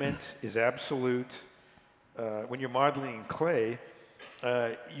commitment is absolute. When you're modeling in clay,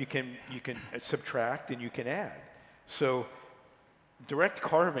 you can subtract and you can add. So direct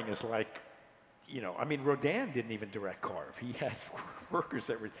carving is like, you know, I mean, Rodin didn't even direct carve. He had workers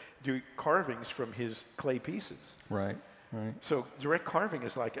that would do carvings from his clay pieces. Right, right. So direct carving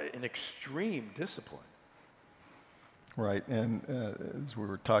is like an extreme discipline. Right, and as we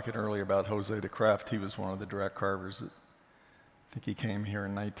were talking earlier about Jose de Kreft, he was one of the direct carvers. I think he came here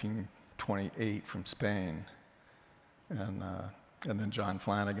in 1928 from Spain. And then John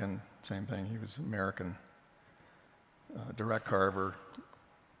Flanagan, same thing, he was American direct carver.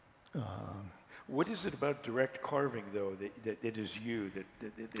 What is it about direct carving, though, that is you,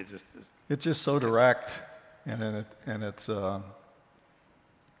 that just... It's just so direct, and it's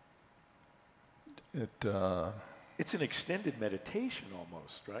an extended meditation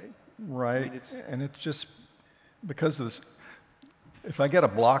almost, right? Right, I mean, and it's just, because of this, if I get a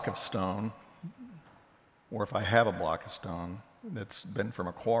block of stone, or if I have a block of stone that's been from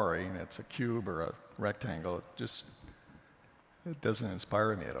a quarry, and it's a cube or a rectangle, it doesn't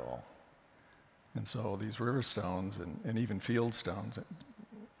inspire me at all. And so these river stones and even field stones, it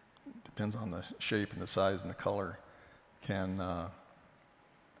depends on the shape and the size and the color, can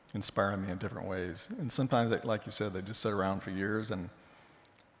inspire me in different ways. And sometimes, like you said, they just sit around for years, and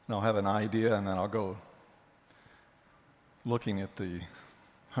I'll have an idea, and then I'll go looking at the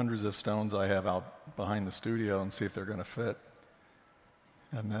hundreds of stones I have out behind the studio and see if they're going to fit.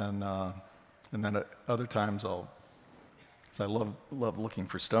 And then at other times, because I love looking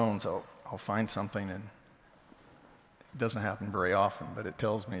for stones, I'll find something, and it doesn't happen very often, but it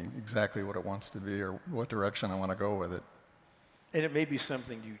tells me exactly what it wants to be or what direction I want to go with it. And it may be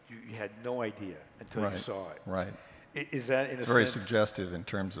something you had no idea until you saw it. Right. Is that, in a sense... It's very suggestive in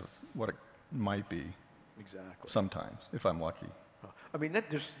terms of what it might be. Exactly. Sometimes, if I'm lucky. I mean,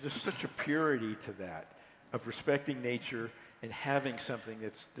 there's such a purity to that, of respecting nature and having something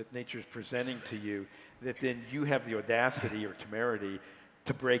that nature's presenting to you, that then you have the audacity or temerity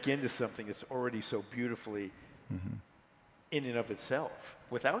to break into something that's already so beautifully in and of itself,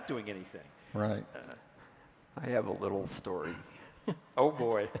 without doing anything. Right. I have a little story. Oh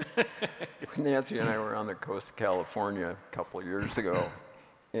boy. Nancy and I were on the coast of California a couple of years ago,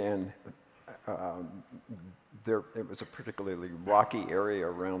 and it was a particularly rocky area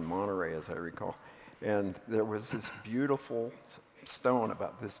around Monterey, as I recall, and there was this beautiful stone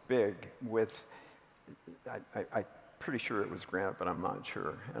about this big with, I'm pretty sure it was granite, but I'm not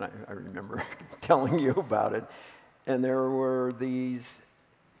sure, and I remember telling you about it, and there were these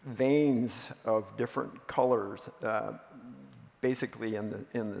veins of different colors, basically in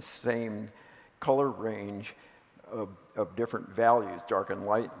the same color range of different values, dark and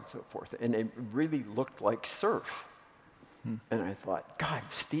light and so forth. And it really looked like surf. And I thought, God,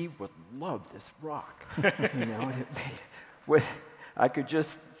 Steve would love this rock. You know, I could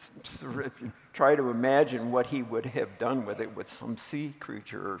just sort of try to imagine what he would have done with it, with some sea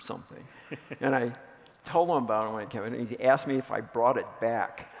creature or something. And I told him about it when I came in, and he asked me if I brought it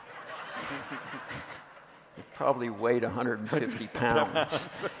back. It probably weighed 150 pounds.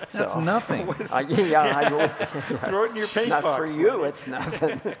 That's nothing. Throw it in your paint not box. For you, it's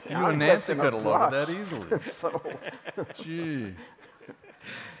nothing. You and Nancy could have loaded that easily. So, Gee.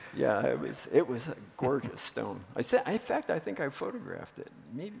 yeah, it was a gorgeous stone. In fact, I think I photographed it.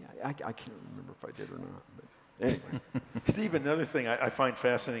 Maybe I can't remember if I did or not. But anyway. Steve, another thing I find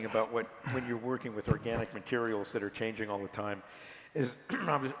fascinating about when you're working with organic materials that are changing all the time is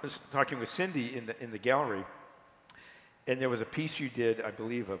I was talking with Cindy in the gallery, and there was a piece you did, I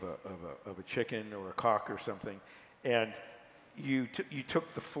believe, of a chicken or a cock or something, and you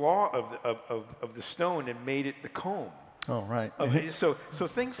took the flaw of the stone and made it the comb. Oh, right. So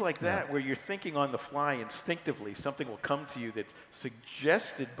things like that, where you're thinking on the fly instinctively, something will come to you that's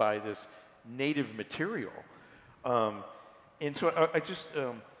suggested by this native material. And so I just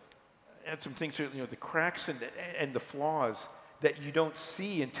add some things, the cracks and the flaws that you don't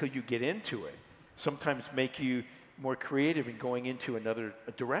see until you get into it, sometimes make you more creative in going into another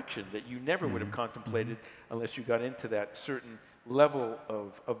direction that you never would have contemplated unless you got into that certain level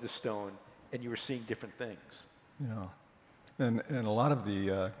of the stone and you were seeing different things. Yeah. And a lot of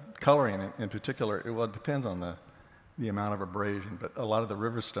the coloring in particular, it depends on the amount of abrasion, but a lot of the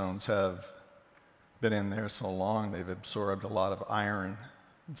river stones have been in there so long, they've absorbed a lot of iron,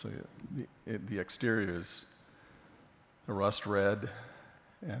 and so the exterior is a rust red,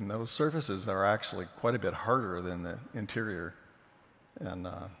 and those surfaces are actually quite a bit harder than the interior, and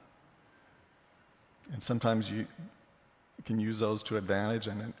sometimes you can use those to advantage,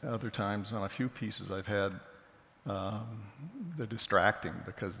 and at other times on a few pieces I've had, they're distracting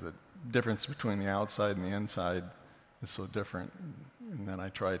because the difference between the outside and the inside is so different, and then I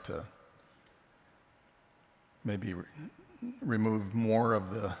try to maybe remove more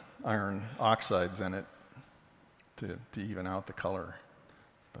of the iron oxides in it to even out the color.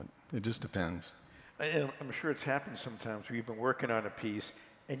 But it just depends. And I'm sure it's happened sometimes where you've been working on a piece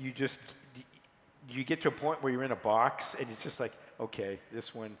and you get to a point where you're in a box and it's just like, okay,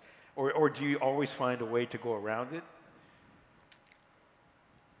 this one, or do you always find a way to go around it?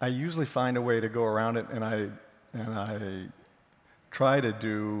 I usually find a way to go around it, and I try to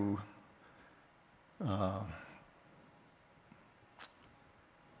do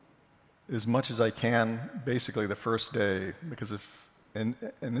as much as I can basically the first day, because and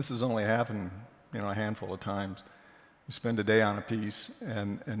this has only happened, a handful of times. You spend a day on a piece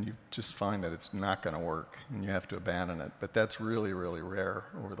and you just find that it's not going to work and you have to abandon it. But that's really, really rare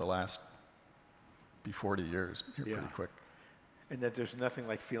over the last 40 years, pretty quick. And that there's nothing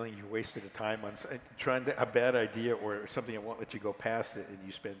like feeling you wasted a time on trying a bad idea or something that won't let you go past it, and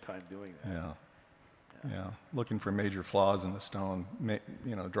you spend time doing that. Yeah. Looking for major flaws in the stone,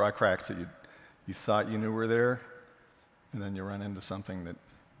 dry cracks that you thought you knew were there, and then you run into something that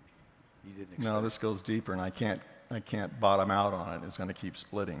you didn't expect. No, this goes deeper, and I can't bottom out on it. It's going to keep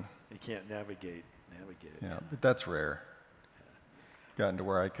splitting. You can't navigate it. Yeah, but that's rare. Gotten to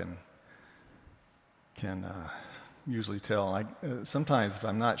where I can usually tell. Sometimes if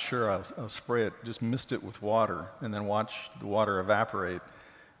I'm not sure, I'll spray it, just mist it with water, and then watch the water evaporate,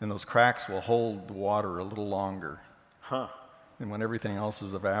 and those cracks will hold the water a little longer. Huh. And when everything else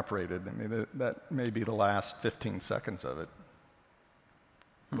is evaporated, that may be the last 15 seconds of it.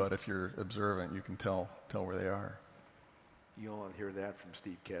 But if you're observant, you can tell where they are. You'll only hear that from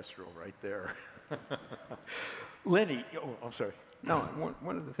Steve Kestrel right there. Lenny, I'm sorry. No,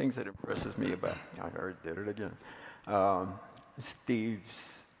 one of the things that impresses me about, I already did it again,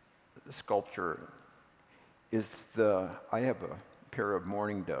 Steve's sculpture is I have a pair of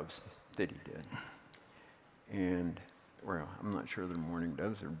mourning doves that he did. And, well, I'm not sure they're mourning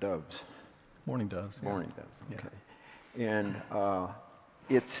doves or doves. Mourning doves. Mourning doves, okay. Yeah. And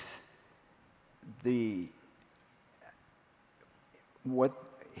it's what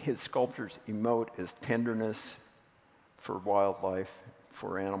his sculptures emote is tenderness for wildlife,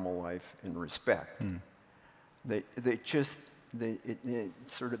 for animal life, and respect. It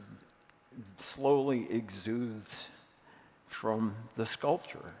sort of slowly exudes from the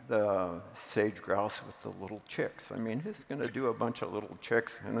sculpture. The sage grouse with the little chicks. I mean, who's going to do a bunch of little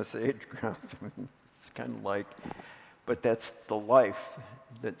chicks and a sage grouse? I mean, it's kind of like, but that's the life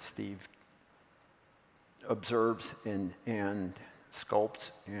that Steve observes and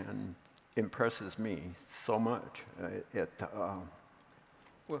sculpts and impresses me so much.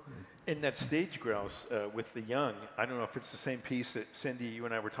 Well, in that sage grouse with the young, I don't know if it's the same piece that Cindy, you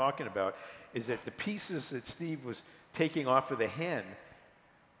and I were talking about, is that the pieces that Steve was taking off of the hen,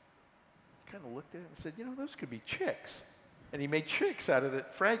 kind of looked at it and said, those could be chicks. And he made chicks out of the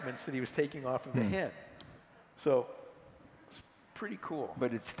fragments that he was taking off of the hen. So it's pretty cool.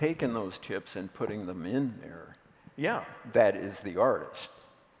 But it's taking those chips and putting them in there. Yeah. That is the artist.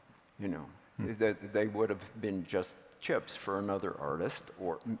 They would have been just chips for another artist,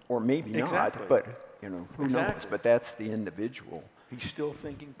 or maybe not, but who knows? But that's the individual. He's still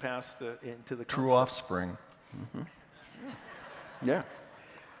thinking past into the true offspring. Mm-hmm. Yeah.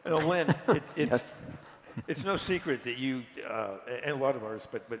 Len, it's no secret that you and a lot of artists,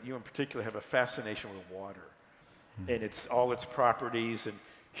 but you in particular have a fascination with water, and it's all its properties and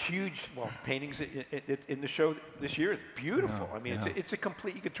huge paintings in the show this year. It's beautiful. I mean, it's a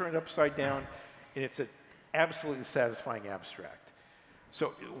complete. You could turn it upside down, and it's an absolutely satisfying abstract.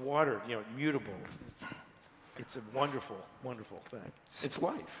 So water, mutable. It's a wonderful, wonderful thing. It's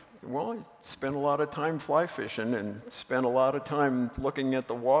life. Well, I spent a lot of time fly fishing and spent a lot of time looking at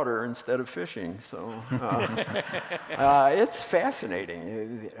the water instead of fishing. So it's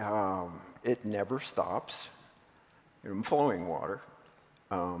fascinating. It never stops. Flowing water.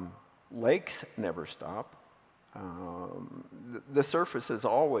 Lakes never stop. The surface is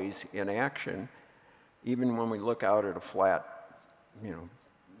always in action. Even when we look out at a flat,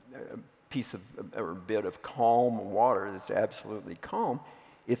 piece of or bit of calm water that's absolutely calm,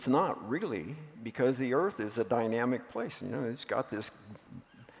 it's not really, because the earth is a dynamic place. It's got this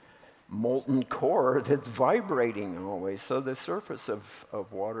molten core that's vibrating always. So the surface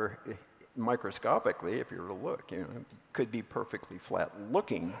of water, microscopically, if you were to look, could be perfectly flat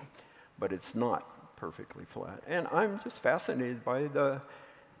looking, but it's not perfectly flat. And I'm just fascinated by the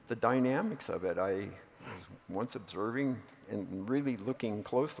dynamics of it. I was once observing and really looking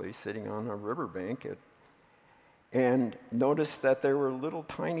closely, sitting on a riverbank, and noticed that there were little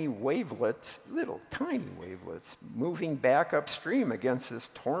tiny wavelets moving back upstream against this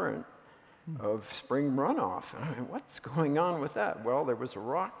torrent. of spring runoff. I mean, what's going on with that? Well, there was a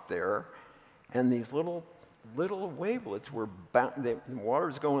rock there, and these little wavelets were, the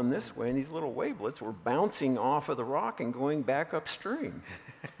water's going this way, and these little wavelets were bouncing off of the rock and going back upstream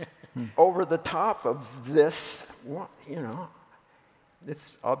over the top of this, you know,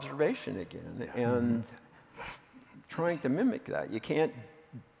 it's observation again, and trying to mimic that. You can't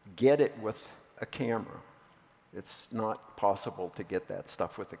get it with a camera. It's not possible to get that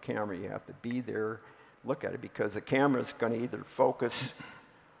stuff with a camera. You have to be there, look at it, because the camera's going to either focus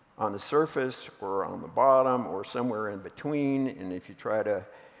on the surface or on the bottom or somewhere in between, and if you try to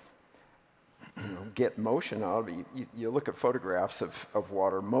get motion out of it, you look at photographs of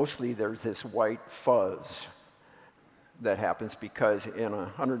water, mostly there's this white fuzz that happens because in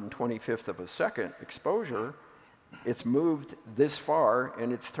 125th of a second exposure, it's moved this far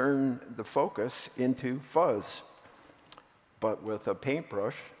and it's turned the focus into fuzz. But with a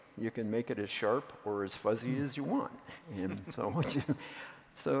paintbrush, you can make it as sharp or as fuzzy as you want. And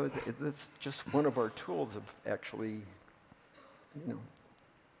so that's just one of our tools of actually,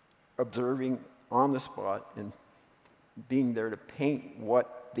 observing on the spot and being there to paint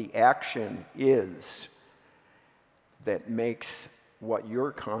what the action is that makes what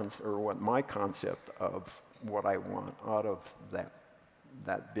your what my concept of what I want out of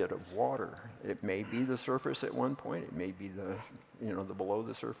that bit of water. It may be the surface at one point. It may be the below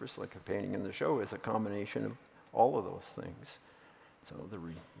the surface, like a painting in the show is a combination of all of those things. So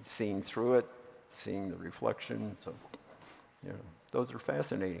seeing through it, seeing the reflection. So, those are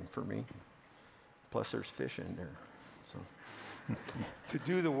fascinating for me. Plus, there's fish in there. So. To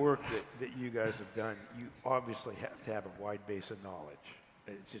do the work that you guys have done, you obviously have to have a wide base of knowledge.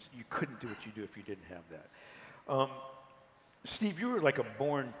 It's just, you couldn't do what you do if you didn't have that. Steve, you were like a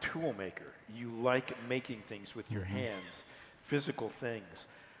born tool maker. You like making things with your hands, physical things.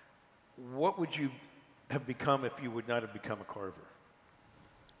 What would you have become if you would not have become a carver?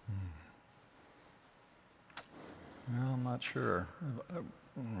 Well, I'm not sure. Do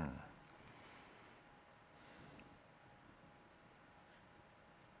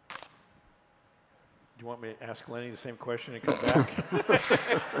you want me to ask Lenny the same question and come back?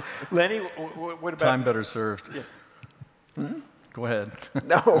 Lenny, what about... Time better served. Yeah. Go ahead.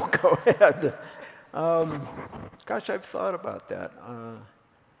 No, go ahead. Gosh, I've thought about that.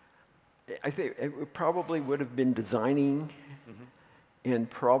 I think it probably would have been designing, and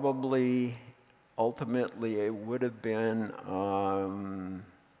probably ultimately it would have been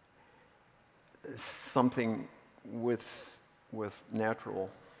something with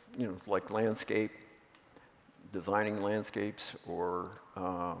natural, like landscape, designing landscapes, or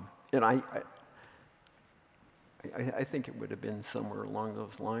and I think it would have been somewhere along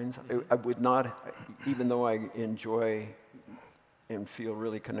those lines. I would not, even though I enjoy and feel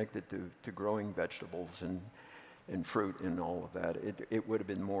really connected to growing vegetables and fruit and all of that, it would have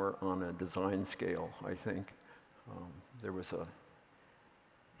been more on a design scale, I think. There was a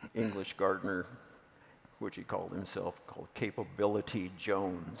English gardener, which he called himself, called Capability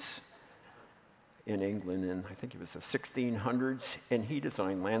Jones in England, and I think it was the 1600s, and he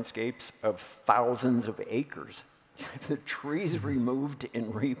designed landscapes of thousands of acres. The trees removed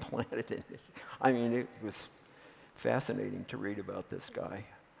and replanted. I mean, it was fascinating to read about this guy.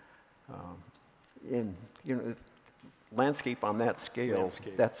 And, landscape on that scale,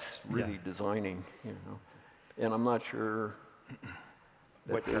 that's really designing, And I'm not sure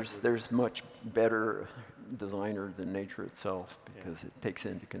that there's much better designer than nature itself, because it takes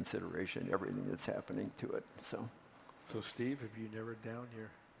into consideration everything that's happening to it. So Steve, have you never down your...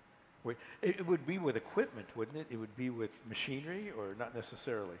 Wait, it would be with equipment, wouldn't it? It would be with machinery, or not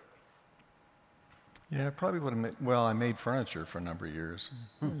necessarily? Yeah, I probably would have I made furniture for a number of years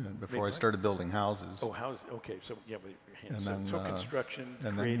before I started building houses. Oh, houses. Okay, so with your hands. And so then, construction,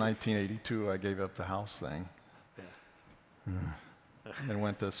 and then in 1982, I gave up the house thing. And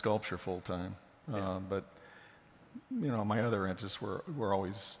went to sculpture full time. But my other interests were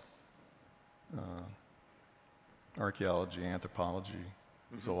always archaeology, anthropology,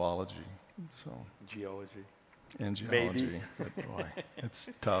 zoology, geology, and geology. Maybe. But boy, it's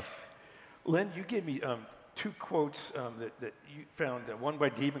tough. Len, you gave me two quotes that you found. One by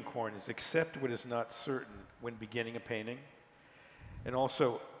Diebenkorn is, "Accept what is not certain when beginning a painting," and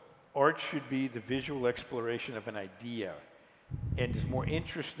also, "Art should be the visual exploration of an idea, and is more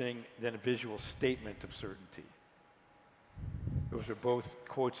interesting than a visual statement of certainty." Those are both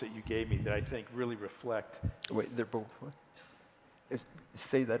quotes that you gave me that I think really reflect... Wait, they're both what?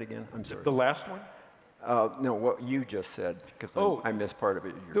 Say that again, I'm sorry. The last one? No, what you just said, because I missed part of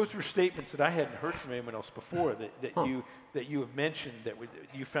it. Those were statements that I hadn't heard from anyone else before that you have mentioned that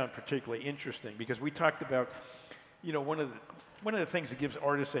you found particularly interesting, because we talked about, you know, one of the things that gives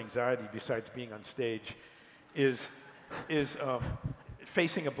artists anxiety besides being on stage is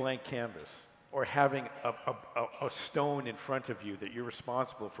facing a blank canvas or having a stone in front of you that you're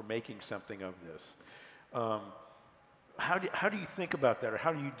responsible for making something of this. How do you think about that, or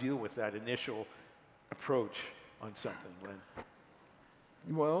how do you deal with that initial approach on something, Len?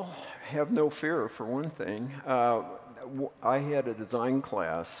 Well, have no fear, for one thing. I had a design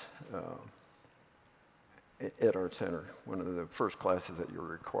class at Art Center, one of the first classes that you're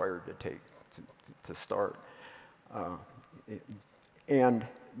required to take to start. And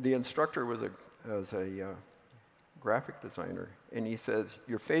the instructor was a graphic designer, and he says,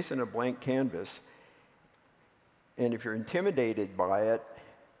 you're facing a blank canvas, and if you're intimidated by it,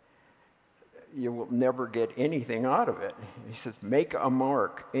 you will never get anything out of it. He says, make a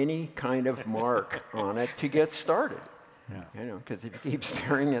mark, any kind of mark on it to get started. Yeah. You know, because if you keep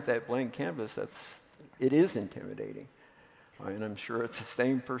staring at that blank canvas, it is intimidating. And I'm sure it's the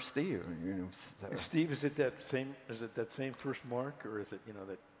same for Steve. You know, so. Steve, is it that same first mark, or is it, you know,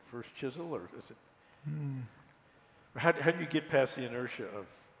 that first chisel, or is it? How do you get past the inertia of?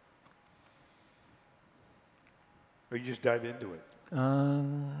 Or you just dive into it?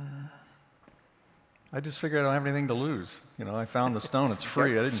 I just figured I don't have anything to lose. You know, I found the stone. It's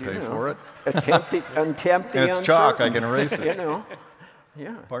free. I didn't pay for it. Attempt the and it's chalk. I can erase it. You know.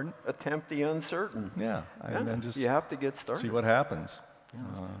 Yeah. Pardon? Attempt the uncertain. Yeah. And then just you have to get started. See what happens.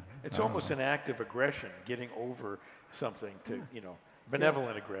 It's almost an act of aggression, getting over something to, you know,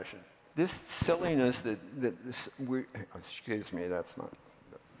 benevolent aggression. This silliness excuse me, that's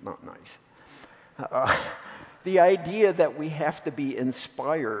not nice. The idea that we have to be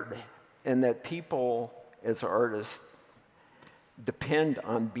inspired, and that people, as artists, depend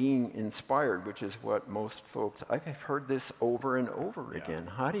on being inspired, which is what most folks, I've heard this over and over again.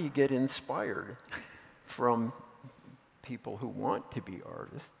 How do you get inspired from people who want to be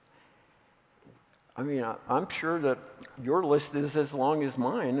artists? I mean, I'm sure that your list is as long as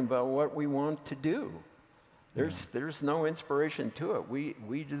mine about what we want to do. There's no inspiration to it.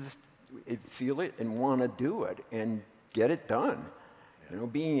 We just feel it and want to do it and get it done. You know,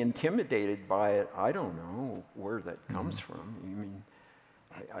 being intimidated by it, I don't know where that comes from. I mean,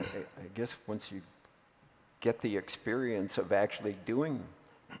 I guess once you get the experience of actually doing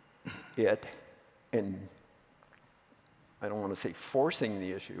it, and I don't want to say forcing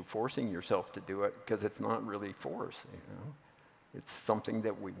the issue, forcing yourself to do it, because it's not really force, you know. It's something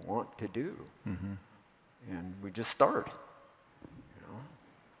that we want to do. And we just start, you know.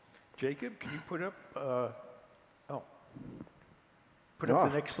 Jacob, can you put up, Put up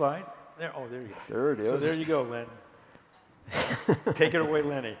the next slide. There, there you go. There it is. So there you go, Len. Take it away,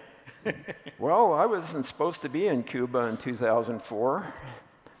 Lenny. Well, I wasn't supposed to be in Cuba in 2004,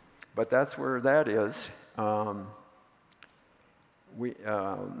 but that's where that is. We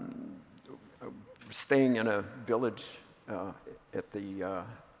staying in a village at the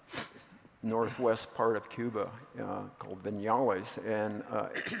northwest part of Cuba called Viñales, and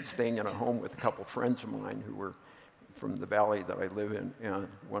staying in a home with a couple friends of mine who were from the valley that I live in, and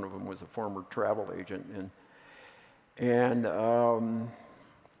one of them was a former travel agent, and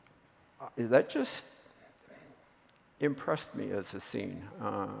that just impressed me as a scene.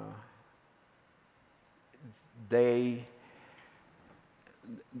 The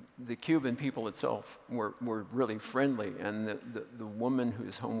Cuban people itself were really friendly, and the woman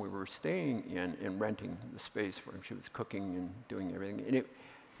whose home we were staying in and renting the space for, she was cooking and doing everything, and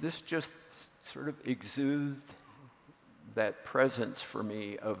this just sort of exuded that presence for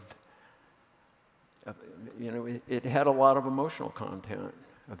me of you know, it had a lot of emotional content,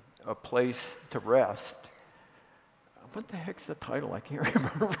 a place to rest. What the heck's the title? I can't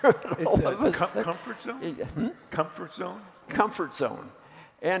remember. It's Comfort Zone? Comfort Zone? Comfort Zone.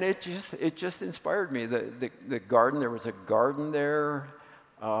 And it just inspired me. The garden, there was a garden there,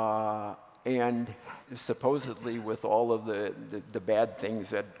 and supposedly with all of the bad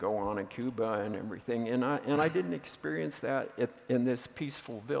things that go on in Cuba and everything, and I didn't experience that in this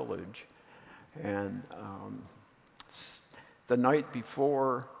peaceful village. And the night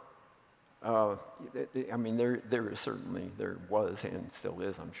before, I mean, there was and still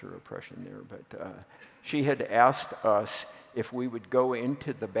is, I'm sure, oppression there, but she had asked us if we would go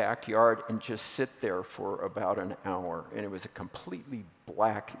into the backyard and just sit there for about an hour. And it was a completely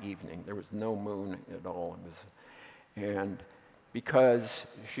black evening. There was no moon at all. And because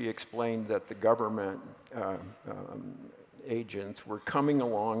she explained that the government agents were coming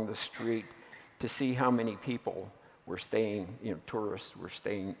along the street to see how many people were staying, tourists were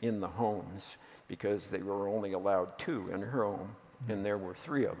staying in the homes, because they were only allowed 2 in her home, and there were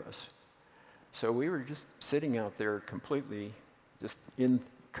 3 of us. So we were just sitting out there completely just in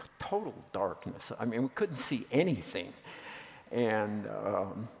total darkness. I mean, we couldn't see anything. And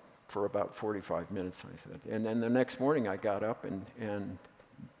for about 45 minutes, I said. And then the next morning I got up, and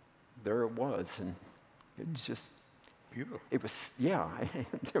there it was. And it was just beautiful. It was, yeah.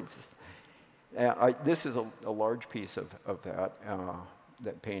 There was, this is a large piece of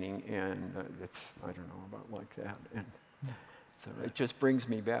that painting, and it's, I don't know, about like that. And so it just brings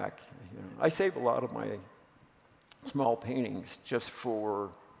me back. I save a lot of my small paintings just for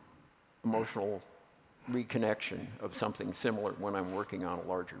emotional reconnection of something similar when I'm working on a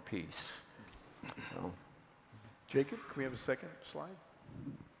larger piece. So. Jacob, can we have a second slide?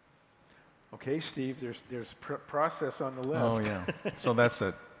 Okay, Steve, there's process on the left. Oh, yeah. So that's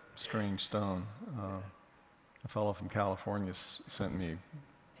that strange stone. A fellow from California sent me,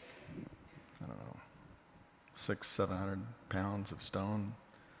 I don't know, 600-700 pounds of stone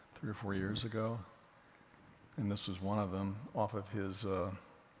 3 or 4 years ago. And this was one of them off of his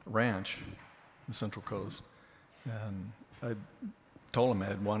ranch in the Central Coast. And I told him I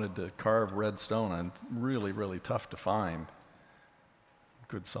had wanted to carve red stone, and it's really, really tough to find.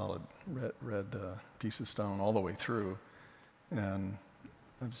 Good solid red piece of stone all the way through. And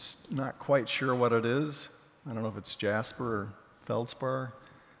I'm just not quite sure what it is. I don't know if it's jasper or feldspar.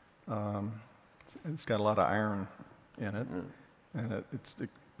 It's got a lot of iron in it, and it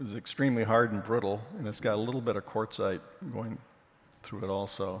was extremely hard and brittle, and it's got a little bit of quartzite going through it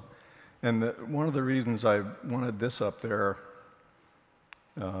also. And one of the reasons I wanted this up there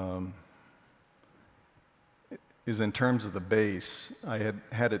is in terms of the base. I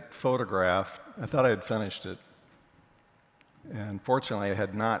had it photographed. I thought I had finished it, and fortunately I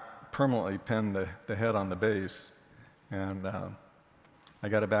had not permanently pinned the head on the base. And I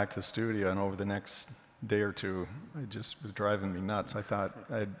got it back to the studio, and over the next day or two, it just was driving me nuts. I thought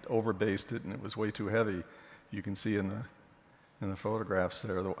I'd overbased it, and it was way too heavy. You can see in the photographs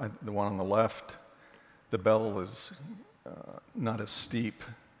there, the one on the left, the bevel is not as steep,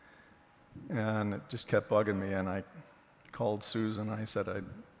 and it just kept bugging me. And I called Susan, and I said I'm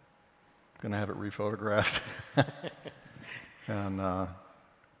going to have it rephotographed, and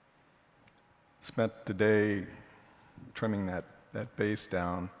spent the day trimming that base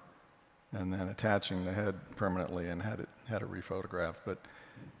down, and then attaching the head permanently, and had it rephotographed. But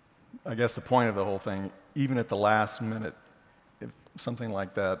I guess the point of the whole thing, even at the last minute, if something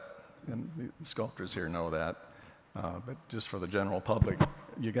like that, and the sculptors here know that, but just for the general public,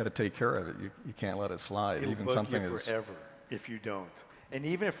 you got to take care of it. You can't let it slide. It'll even bug something you is forever if you don't. And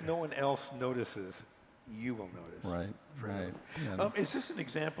even if no one else notices, you will notice. Right. Is this an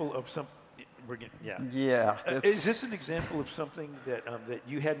example of some? Yeah. Is this an example of something that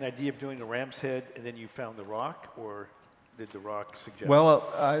you had an idea of doing a ram's head, and then you found the rock, or did the rock suggest?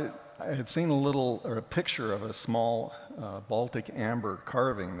 Well, I had seen a picture of a small Baltic amber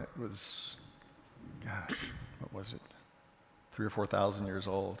carving that was, gosh, what was it, 3,000 or 4,000 years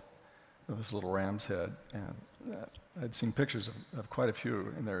old, of this little ram's head. And I'd seen pictures of quite a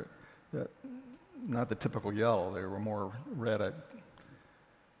few, and they're not the typical yellow. They were more red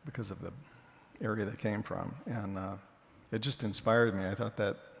because of the area they came from. And it just inspired me. I thought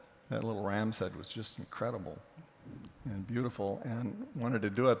that little ram's head was just incredible and beautiful, and wanted to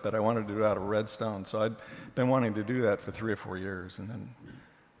do it, but I wanted to do it out of red stone. So I'd been wanting to do that for 3 or 4 years, and then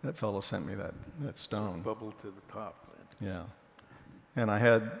that fellow sent me that stone. Bubble to the top. Then. Yeah. And I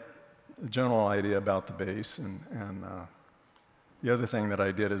had a general idea about the base, and the other thing that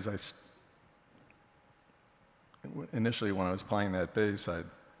I did is initially when I was playing that bass, I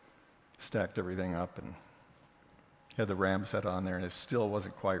stacked everything up and had the ram's head on there, and it still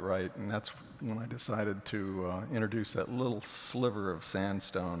wasn't quite right. And that's when I decided to introduce that little sliver of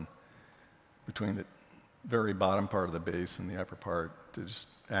sandstone between the very bottom part of the bass and the upper part to just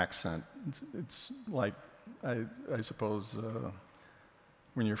accent. It's like, I suppose,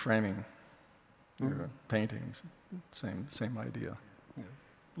 when you're framing your paintings, same idea. Yeah.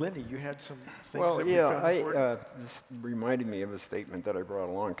 Lindy, you had some things well, that yeah, we found important? this reminded me of a statement that I brought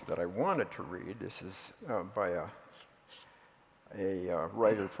along that I wanted to read. This is by a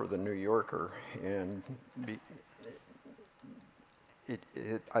writer for the New Yorker, and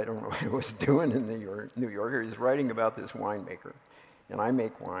I don't know what he was doing in the New Yorker. He's writing about this winemaker, and I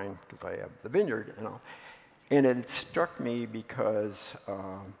make wine because I have the vineyard and all. And it struck me because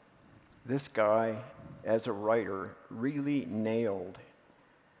this guy, as a writer, really nailed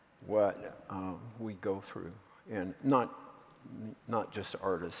what we go through, and not not just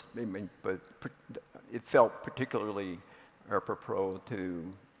artists, I mean, but it felt particularly apropos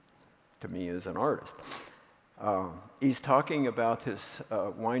to me as an artist. He's talking about this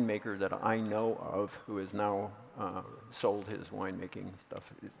winemaker that I know of who has now sold his winemaking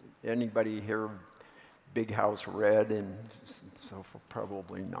stuff. Anybody here Big House Red and so forth?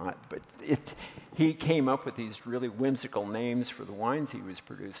 Probably not, but he came up with these really whimsical names for the wines he was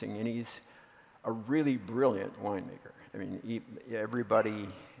producing, and he's a really brilliant winemaker. I mean, everybody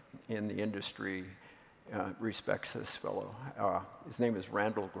in the industry respects this fellow. His name is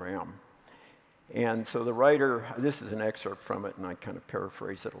Randal Graham. And so the writer, this is an excerpt from it, and I kind of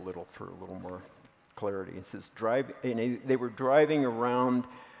paraphrase it a little for a little more clarity. It says, they were driving around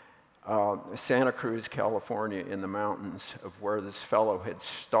Santa Cruz, California, in the mountains of where this fellow had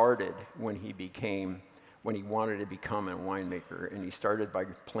started when he wanted to become a winemaker. And he started by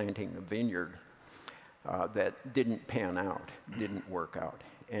planting a vineyard that didn't pan out, didn't work out.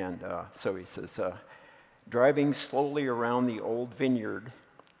 And so he says, driving slowly around the old vineyard,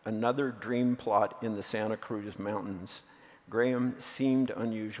 another dream plot in the Santa Cruz Mountains, Graham seemed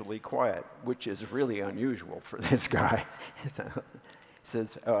unusually quiet, which is really unusual for this guy. He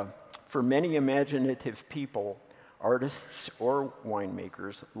says, for many imaginative people, artists or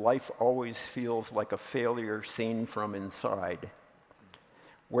winemakers, life always feels like a failure seen from inside.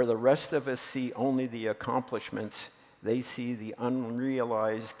 Where the rest of us see only the accomplishments, they see the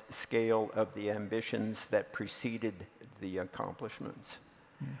unrealized scale of the ambitions that preceded the accomplishments.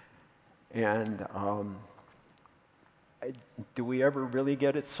 And do we ever really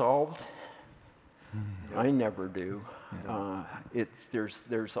get it solved? I never do.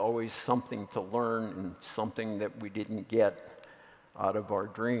 There's always something to learn and something that we didn't get out of our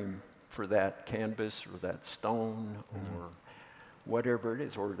dream for that canvas or that stone or whatever it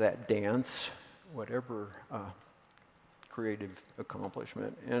is, or that dance, whatever creative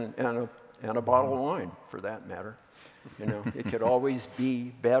accomplishment, and a bottle of wine for that matter. You know, it could always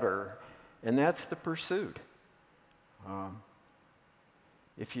be better, and that's the pursuit.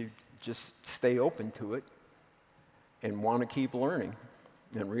 If you just stay open to it and want to keep learning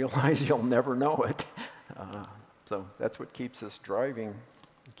and realize you'll never know it. So that's what keeps us driving,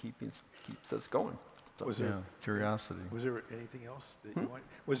 keeps us going. So, was there curiosity? Was there anything else that you wanted?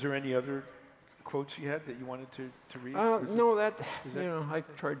 Was there any other quotes you had that you wanted to read? No, I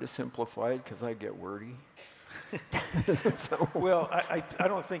tried to simplify it because I get wordy. So. Well, I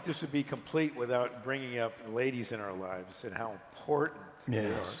don't think this would be complete without bringing up ladies in our lives and how important they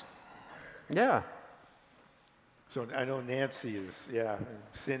are. Yeah. So I know Nancy is, and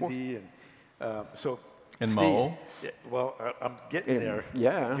Cindy, and so. And Steve, Mo. Yeah, well, I'm getting there.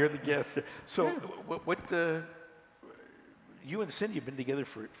 Yeah. You're the guest. So what you and Cindy have been together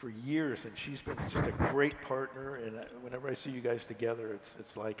for years, and she's been just a great partner. And whenever I see you guys together,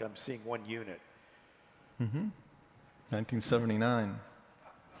 it's like I'm seeing one unit. 1979.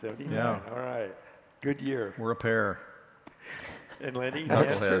 79. Yeah. All right. Good year. We're a pair. And Lenny,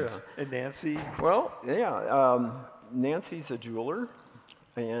 Knuckleheads. and Nancy. Well, Nancy's a jeweler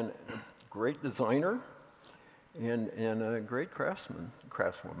and a great designer and a great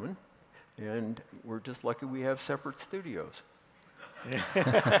craftswoman. And we're just lucky we have separate studios.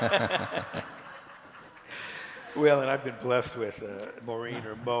 Well, and I've been blessed with Maureen,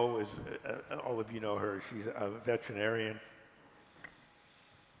 or Mo, as all of you know her. She's a veterinarian.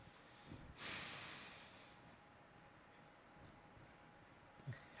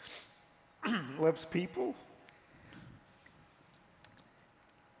 Loves people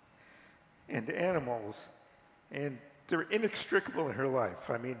and animals, and they're inextricable in her life.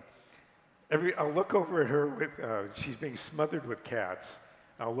 I mean, I'll look over at her with, she's being smothered with cats.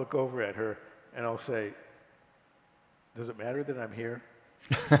 I'll look over at her and I'll say, does it matter that I'm here?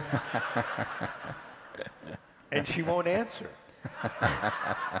 And she won't answer.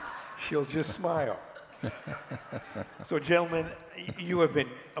 She'll just smile. So, gentlemen, you have been,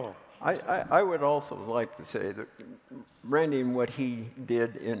 I would also like to say that Randy and what he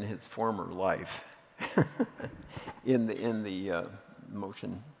did in his former life in the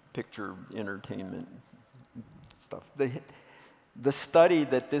motion picture entertainment stuff, the study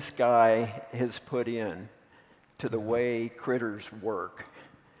that this guy has put in to the way critters work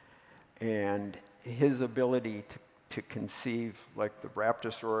and his ability to conceive, like the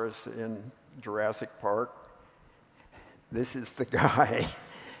Raptosaurus in Jurassic Park, this is the guy.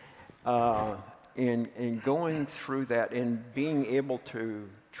 And going through that and being able to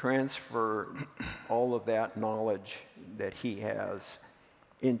transfer all of that knowledge that he has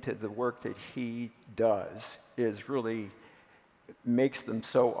into the work that he does is really makes them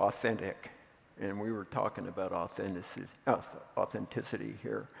so authentic. and we were talking about authenticity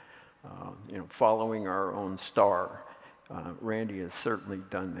here, you know, following our own star. Randy has certainly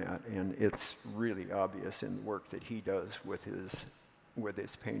done that, and it's really obvious in the work that he does with his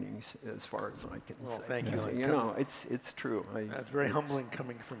paintings, as far as I can say. Thank you. You know, it's true. That's very humbling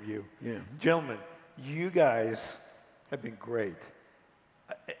coming from you. Yeah. Gentlemen, you guys have been great.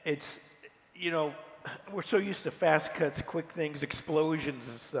 It's, you know, we're so used to fast cuts, quick things, explosions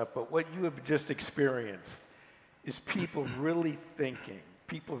and stuff, but what you have just experienced is people really thinking,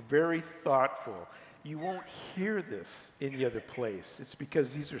 people very thoughtful. You won't hear this any other place. It's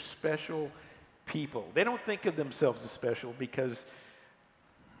because these are special people. They don't think of themselves as special because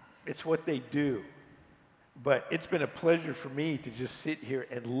it's what they do. But it's been a pleasure for me to just sit here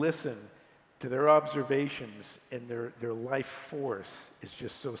and listen to their observations, and their life force is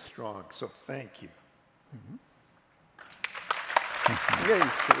just so strong. So thank you. Mm-hmm. Yeah,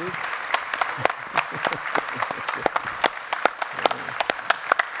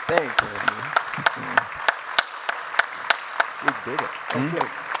 thanks, Randy. We did it. Okay.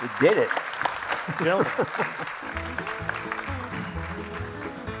 We did it. Gentlemen.